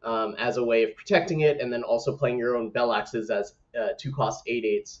as a way of protecting it, and then also playing your own Bell Axes as 2 cost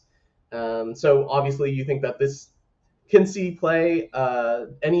 8/8s. So obviously you think that this can see play.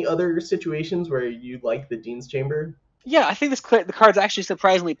 Any other situations where you like the Dean's Chamber? Yeah, I think the card's actually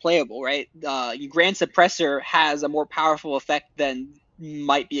surprisingly playable, right? Grand Suppressor has a more powerful effect than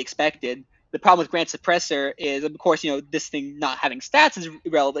might be expected. The problem with Grand Suppressor is, of course, this thing not having stats is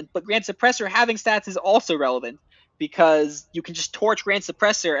irrelevant, but Grand Suppressor having stats is also relevant because you can just torch Grand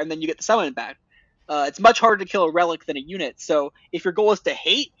Suppressor and then you get the summon back. It's much harder to kill a relic than a unit, so if your goal is to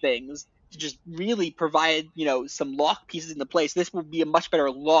hate things, to just really provide, some lock pieces into place, this will be a much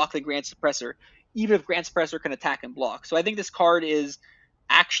better lock than Grand Suppressor, even if Grand Suppressor can attack and block. So I think this card is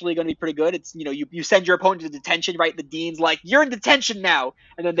actually going to be pretty good. It's, you send your opponent to detention, right? The Dean's like, you're in detention now,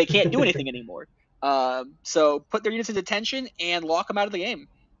 and then they can't do anything anymore. So put their units in detention and lock them out of the game.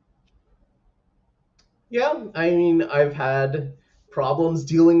 Yeah, I mean, I've had problems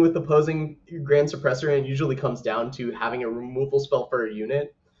dealing with opposing Grand Suppressor, and it usually comes down to having a removal spell for a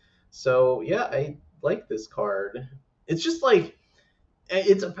unit. So yeah, I like this card. It's just like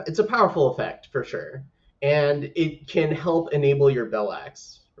it's a powerful effect for sure, and it can help enable your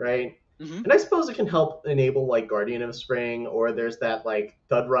Bellax, right? Hmm. And I suppose it can help enable like Guardian of Spring, or there's that like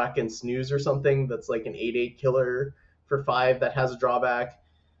Thudrock and Snooze or something that's like an 8/8 killer for 5 that has a drawback.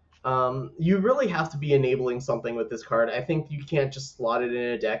 You really have to be enabling something with this card. I think you can't just slot it in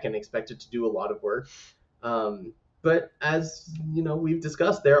a deck and expect it to do a lot of work. Um, but as you know, we've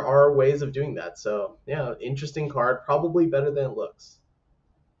discussed, there are ways of doing that. So yeah, interesting card, probably better than it looks.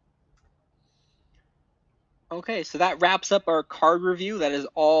 Okay, so that wraps up our card review. That is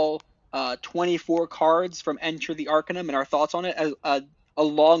all 24 cards from Enter the Arcanum and our thoughts on it,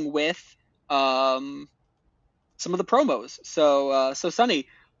 along with um, some of the promos. So Sunny,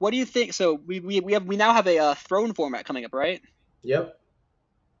 what do you think? So we now have a throne format coming up, right? Yep.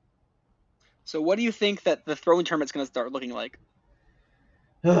 So what do you think that the throne tournament's going to start looking like?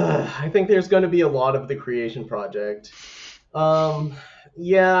 I think there's going to be a lot of the creation project. Um,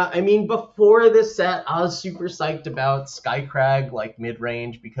 yeah, I mean, before this set, I was super psyched about Skycrag, like mid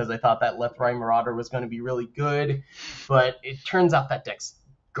range, because I thought that Left Right Marauder was going to be really good. But it turns out that deck's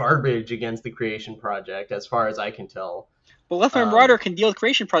garbage against the Creation Project, as far as I can tell. But Left Arm Um, Marauder can deal with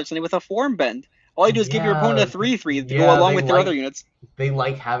creation projects with a form bend. All you do is give your opponent yeah, a 3/3 to go yeah, along with their other units. they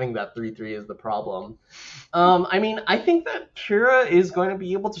like having that 3/3 is the problem. I mean, I think that Kira is going to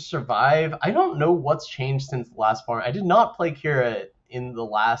be able to survive. I don't know what's changed since the last form. I did not play Kira in the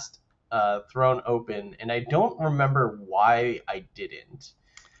last Throne Open, and I don't remember why I didn't.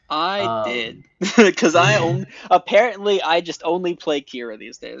 I Um, did because yeah, apparently I just only play Kira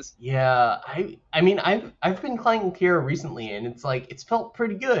these days. yeah. I mean, I've been playing Kira recently, and it's like it's felt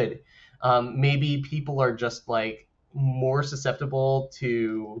pretty good. Maybe people are just like more susceptible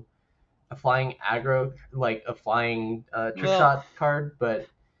to a flying aggro, like a flying trick Well, shot card, but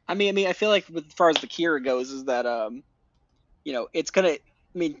I feel like as far as the Kira goes, is that it's gonna. I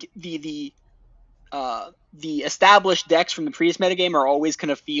mean, the established decks from the previous metagame are always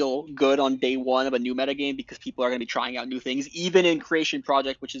gonna feel good on day one of a new metagame because people are gonna be trying out new things, even in Creation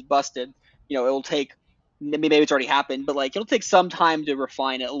Project, which is busted. It'll take maybe it's already happened, but like it'll take some time to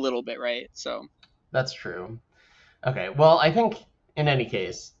refine it a little bit, right? So that's true. Okay, well, I think in any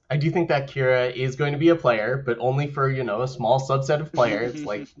case, I do think that Kira is going to be a player, but only for a small subset of players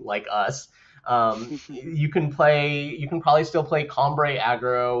like us. You can probably still play Combray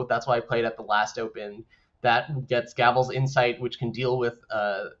aggro. That's why I played at the last Open. That gets Gavel's Insight, which can deal with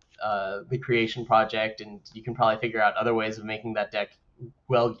the Creation Project, and you can probably figure out other ways of making that deck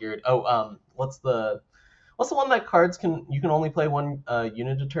well geared. Oh, what's the one that cards you can only play one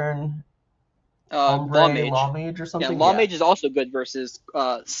unit a turn? Law Combre Law Mage. Mage or Yeah, something? Law Yeah. Mage is also good versus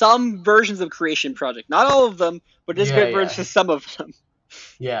some versions of Creation Project. Not all of them, but it is Yeah, good yeah. versus some of them.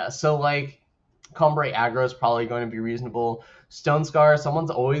 Yeah. So like Combre aggro is probably going to be reasonable. Stone Scar,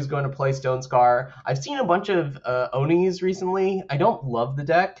 someone's always going to play Stone Scar. I've seen a bunch of Onis recently. I don't love the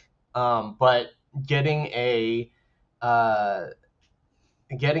deck, but getting a uh,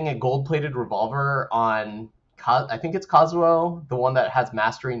 getting a gold plated revolver on I think it's Kazuo, the one that has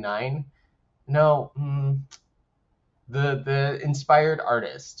Mastery 9. No, the inspired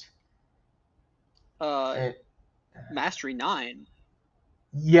artist. Uh, Uh, Mastery 9.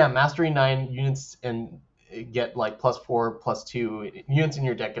 Yeah, Mastery 9 units and get like +4, +2 units in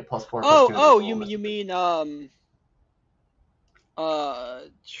your deck get +4, +2 and they roll You method. mean uh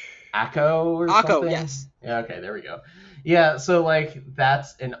Akko or Akko, something? yes. Yeah, okay, there we go. Yeah, so like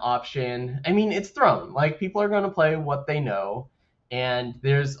that's an option. I mean, it's Throne. Like people are going to play what they know, and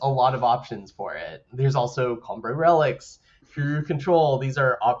there's a lot of options for it. There's also Combre Relics, Fury Control. These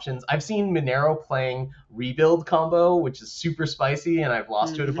are options. I've seen Monero playing Rebuild combo, which is super spicy, and I've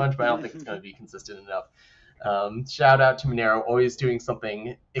lost to it a bunch, but I don't think it's going to be consistent enough. Shout out to Monero, always doing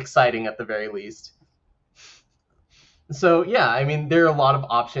something exciting at the very least. So yeah, I mean there are a lot of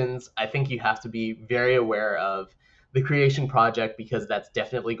options. I think you have to be very aware of the creation project because that's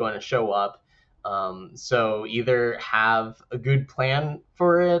definitely going to show up. So either have a good plan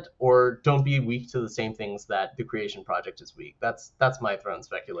for it or don't be weak to the same things that the creation project is weak. That's my throne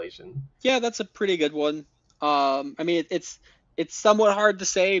speculation. Yeah, that's a pretty good one. I mean, it's somewhat hard to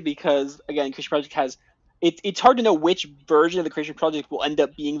say because again, Creation Project has it's hard to know which version of the Creation Project will end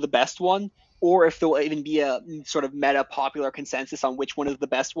up being the best one, or if there will even be a sort of meta popular consensus on which one is the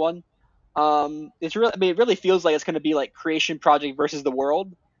best one. It's really, I mean, it really feels like it's going to be like Creation Project versus the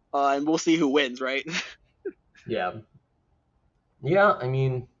world, and we'll see who wins, right? Yeah, yeah. I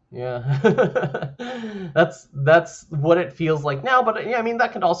mean, yeah. That's what it feels like now. But yeah, I mean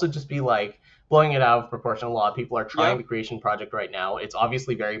that could also just be like blowing it out of proportion. A lot of people are trying Yeah. the creation project right now. It's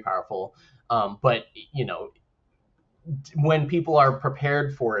obviously very powerful. But you know, when people are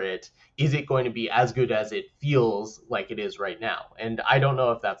prepared for it, is it going to be as good as it feels like it is right now? And I don't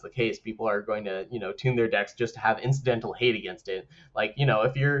know if that's the case. People are going to, tune their decks just to have incidental hate against it. Like,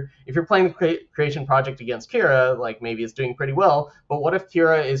 if you're playing the creation project against Kira, like maybe it's doing pretty well. But what if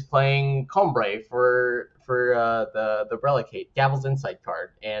Kira is playing Combray for the Relicate Gavel's Insight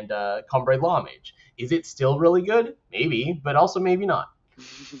card and Combray Law Mage? Is it still really good? Maybe, but also maybe not.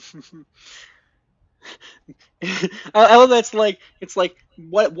 I love that it's like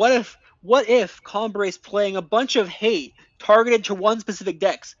what if Combray's playing a bunch of hate targeted to one specific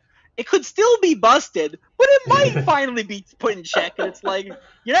decks? It could still be busted, but it might finally be put in check. And it's like,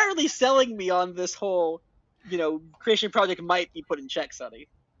 you're not really selling me on this whole, creation project might be put in check, Sonny.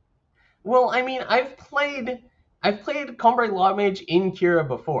 Well, I mean, I've played Combray Law Mage in Kira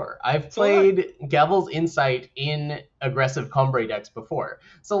before. I've So have I. played Gavel's Insight in aggressive Combray decks before.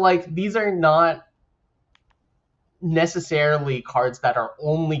 So like these are not necessarily cards that are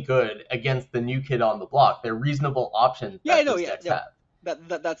only good against the new kid on the block. They're reasonable options Yeah, I that know. those Yeah, decks yeah.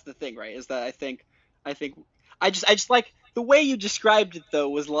 have. That's the thing, right? Is that I think I just like the way you described it though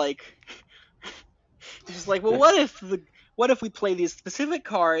was like just like, well, what if we play these specific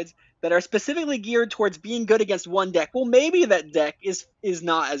cards that are specifically geared towards being good against one deck? Well, maybe that deck is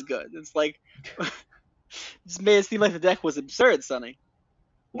not as good. It's like just made it seem like the deck was absurd, Sonny.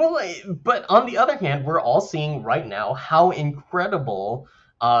 Well, but on the other hand, we're all seeing right now how incredible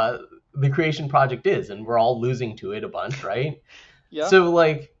uh, the creation project is, and we're all losing to it a bunch, right? Yeah, So,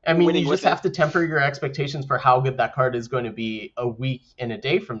 like, I mean, you winning just with it. have to temper your expectations for how good that card is going to be a week and a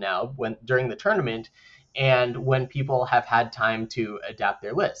day from now, when during the tournament, and when people have had time to adapt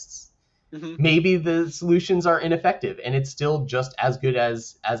their lists. Hmm. Maybe the solutions are ineffective, and it's still just as good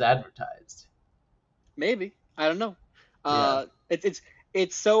as advertised. Maybe, I don't know. Yeah.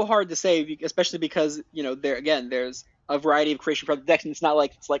 It's so hard to say, especially because there's a variety of creation project decks, and it's not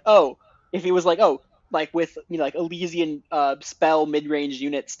like it's like, oh, if it was like, oh, like with like Elysian spell mid range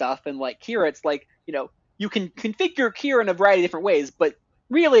unit stuff and like Kira, it's like, you can configure Kira in a variety of different ways, but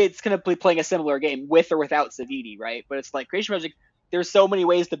really it's gonna be playing a similar game with or without Savini, right? But it's like creation project, there's so many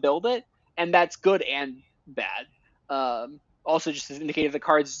ways to build it, and that's good and bad. Also, just as indicated, the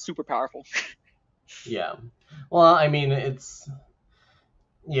card's super powerful. Yeah. Well, I mean,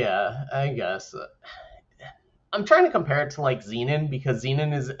 yeah, I guess. I'm trying to compare it to like Xenon because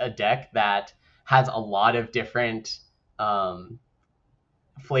Xenon is a deck that has a lot of different um,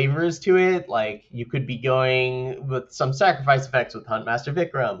 flavors to it. Like you could be going with some sacrifice effects with Huntmaster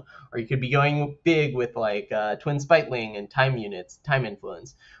Vikram, or you could be going big with like Twin Spiteling and time units, time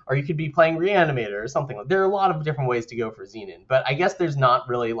influence, or you could be playing Reanimator or something. There are a lot of different ways to go for Xenon, but I guess there's not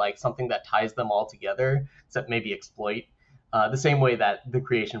really like something that ties them all together, except maybe Exploit. The same way that the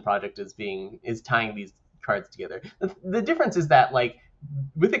Creation Project is tying these cards together. The difference is that like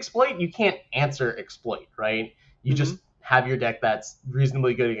with Exploit you can't answer Exploit, right? You Hmm. just have your deck that's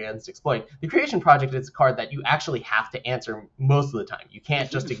reasonably good against Exploit. The Creation Project is a card that you actually have to answer most of the time. You can't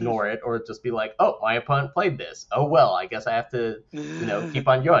just ignore it or just be like, oh, my opponent played this. Oh, well, I guess I have to, keep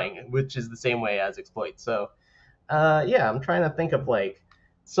on going, which is the same way as Exploit. So, yeah, I'm trying to think of like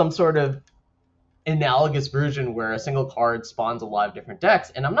some sort of analogous version where a single card spawns a lot of different decks,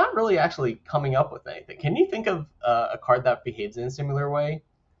 and I'm not really actually coming up with anything. Can you think of a card that behaves in a similar way?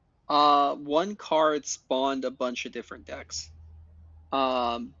 One card spawned a bunch of different decks.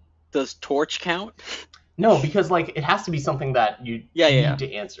 Um, does Torch count? No, because like it has to be something that you Yeah, need yeah,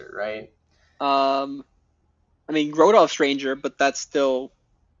 to answer, right? yeah. I mean, Rodolph Stranger, but that's still,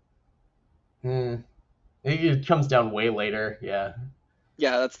 Hmm. It comes down way later. Yeah.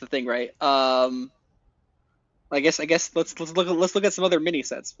 yeah, that's the thing, right? I guess let's look at some other mini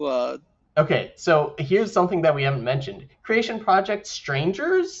sets. Okay, so here's something that we haven't mentioned: Creation Project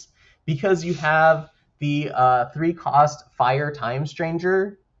Strangers, because you have the 3 cost Fire Time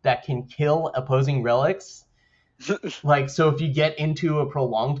Stranger that can kill opposing relics. Like, so if you get into a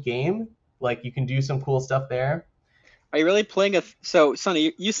prolonged game, like you can do some cool stuff there. Are you really playing so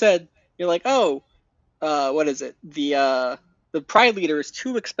Sonny? You said you're like, oh, what is it? The Pride Leader is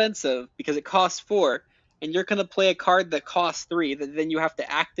too expensive because it costs 4, and you're gonna play a card that costs 3 that then you have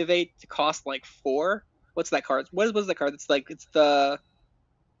to activate to cost like 4. What's that card? What is that card? It's like it's the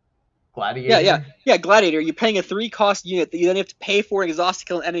yeah, yeah, Gladiator. yeah, Gladiator. You're paying a 3 cost unit that you then have to pay for an exhaust to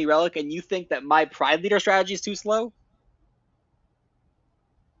kill an enemy relic, and you think that my Pride Leader strategy is too slow?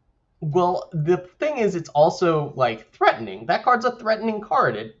 Well, the thing is, it's also like threatening. That card's a threatening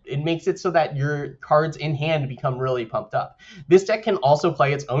card. It makes it so that your cards in hand become really pumped up. This deck can also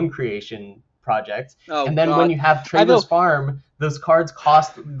play its own creation project, Oh and then when God, you have I Trader's know. Farm, those cards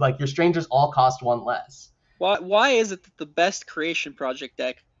cost like your strangers all cost 1 less. Why is it that the best Creation Project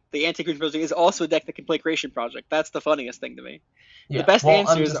deck, the Anti-Creation Project, is also a deck that can play Creation Project? That's the funniest thing to me. The Yeah. best Well, I'm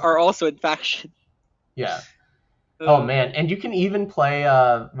answers just are also in faction. yeah. Oh Uh, man, and you can even play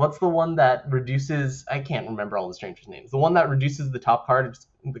what's the one that reduces I can't remember all the strangers' names. The one that reduces the cost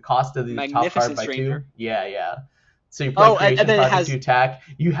of the top card Magnificent by two. Stranger. Yeah, yeah. So you play Oh, and Creation then it Project to has attack.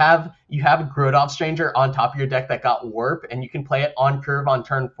 You have a Grodov Stranger on top of your deck that got warp, and you can play it on curve on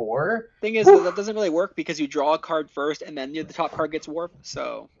turn 4. thing is that Whew. that doesn't really work because you draw a card first and then the top card gets warped.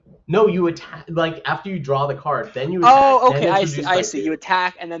 So No, you attack like after you draw the card, then you attack, oh, then okay, it's I see. reduced I by see. You 2.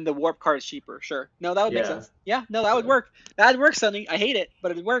 attack and then the warp card is cheaper. Sure. No, that would make Yeah, sense. Yeah, no, that would yeah, work. That'd work, Sonny. I hate it,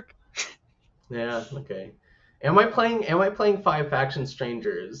 but it'd work. yeah. Okay. Am I playing 5 faction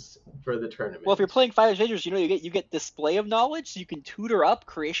strangers for the Well, if you're tournament? playing Five Strangers, you get Display of Knowledge, so you can tutor up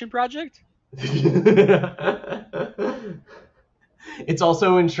Creation Project. It's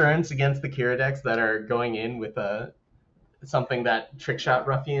also insurance against the Kira decks that are going in with something that Trickshot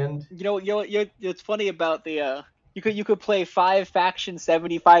ruffianed. It's funny about the you could play 5 faction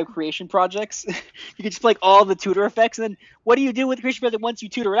 75 creation projects. You could just play all the tutor effects, and then what do you do with the creation project once you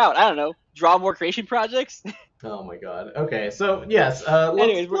tutor it out? I don't know. Draw more creation projects. Oh my god. Okay, so yes, let's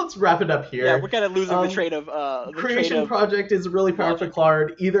Anyways, let's wrap it up yeah, we're here. kind of losing the Um, train of Creation Project is a really powerful logic.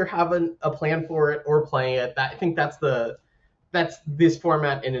 card. Either have a plan for it or play it. I think that's this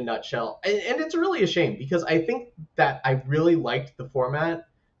format in a nutshell. And it's really a shame because I think that I really liked the format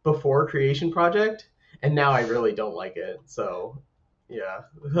before Creation Project, and now I really don't like it. So yeah,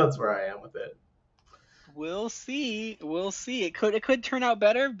 that's where I am with it. We'll see. We'll see. It could turn out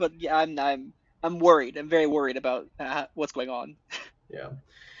better, but yeah, I'm worried. I'm very worried about what's going on. Yeah.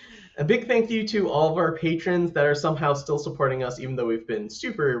 A big thank you to all of our patrons that are somehow still supporting us, even though we've been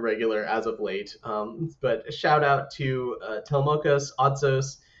super irregular as of late. But a shout out to Telmokos,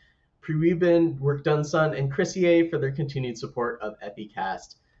 Odsos, Priweben, Work Done Son, and Chrissy for their continued support of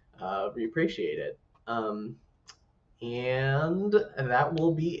FECast. We appreciate it. And that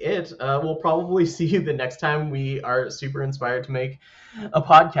will be it. We'll probably see you the next time we are super inspired to make a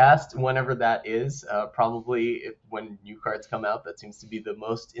podcast, whenever that is. Probably when new cards come out. That seems to be the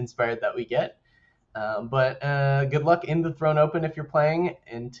most inspired that we get. But good luck in the Throne Open if you're playing.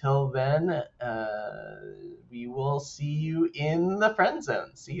 Until then, we will see you in the friend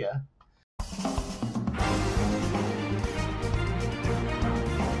zone. See ya.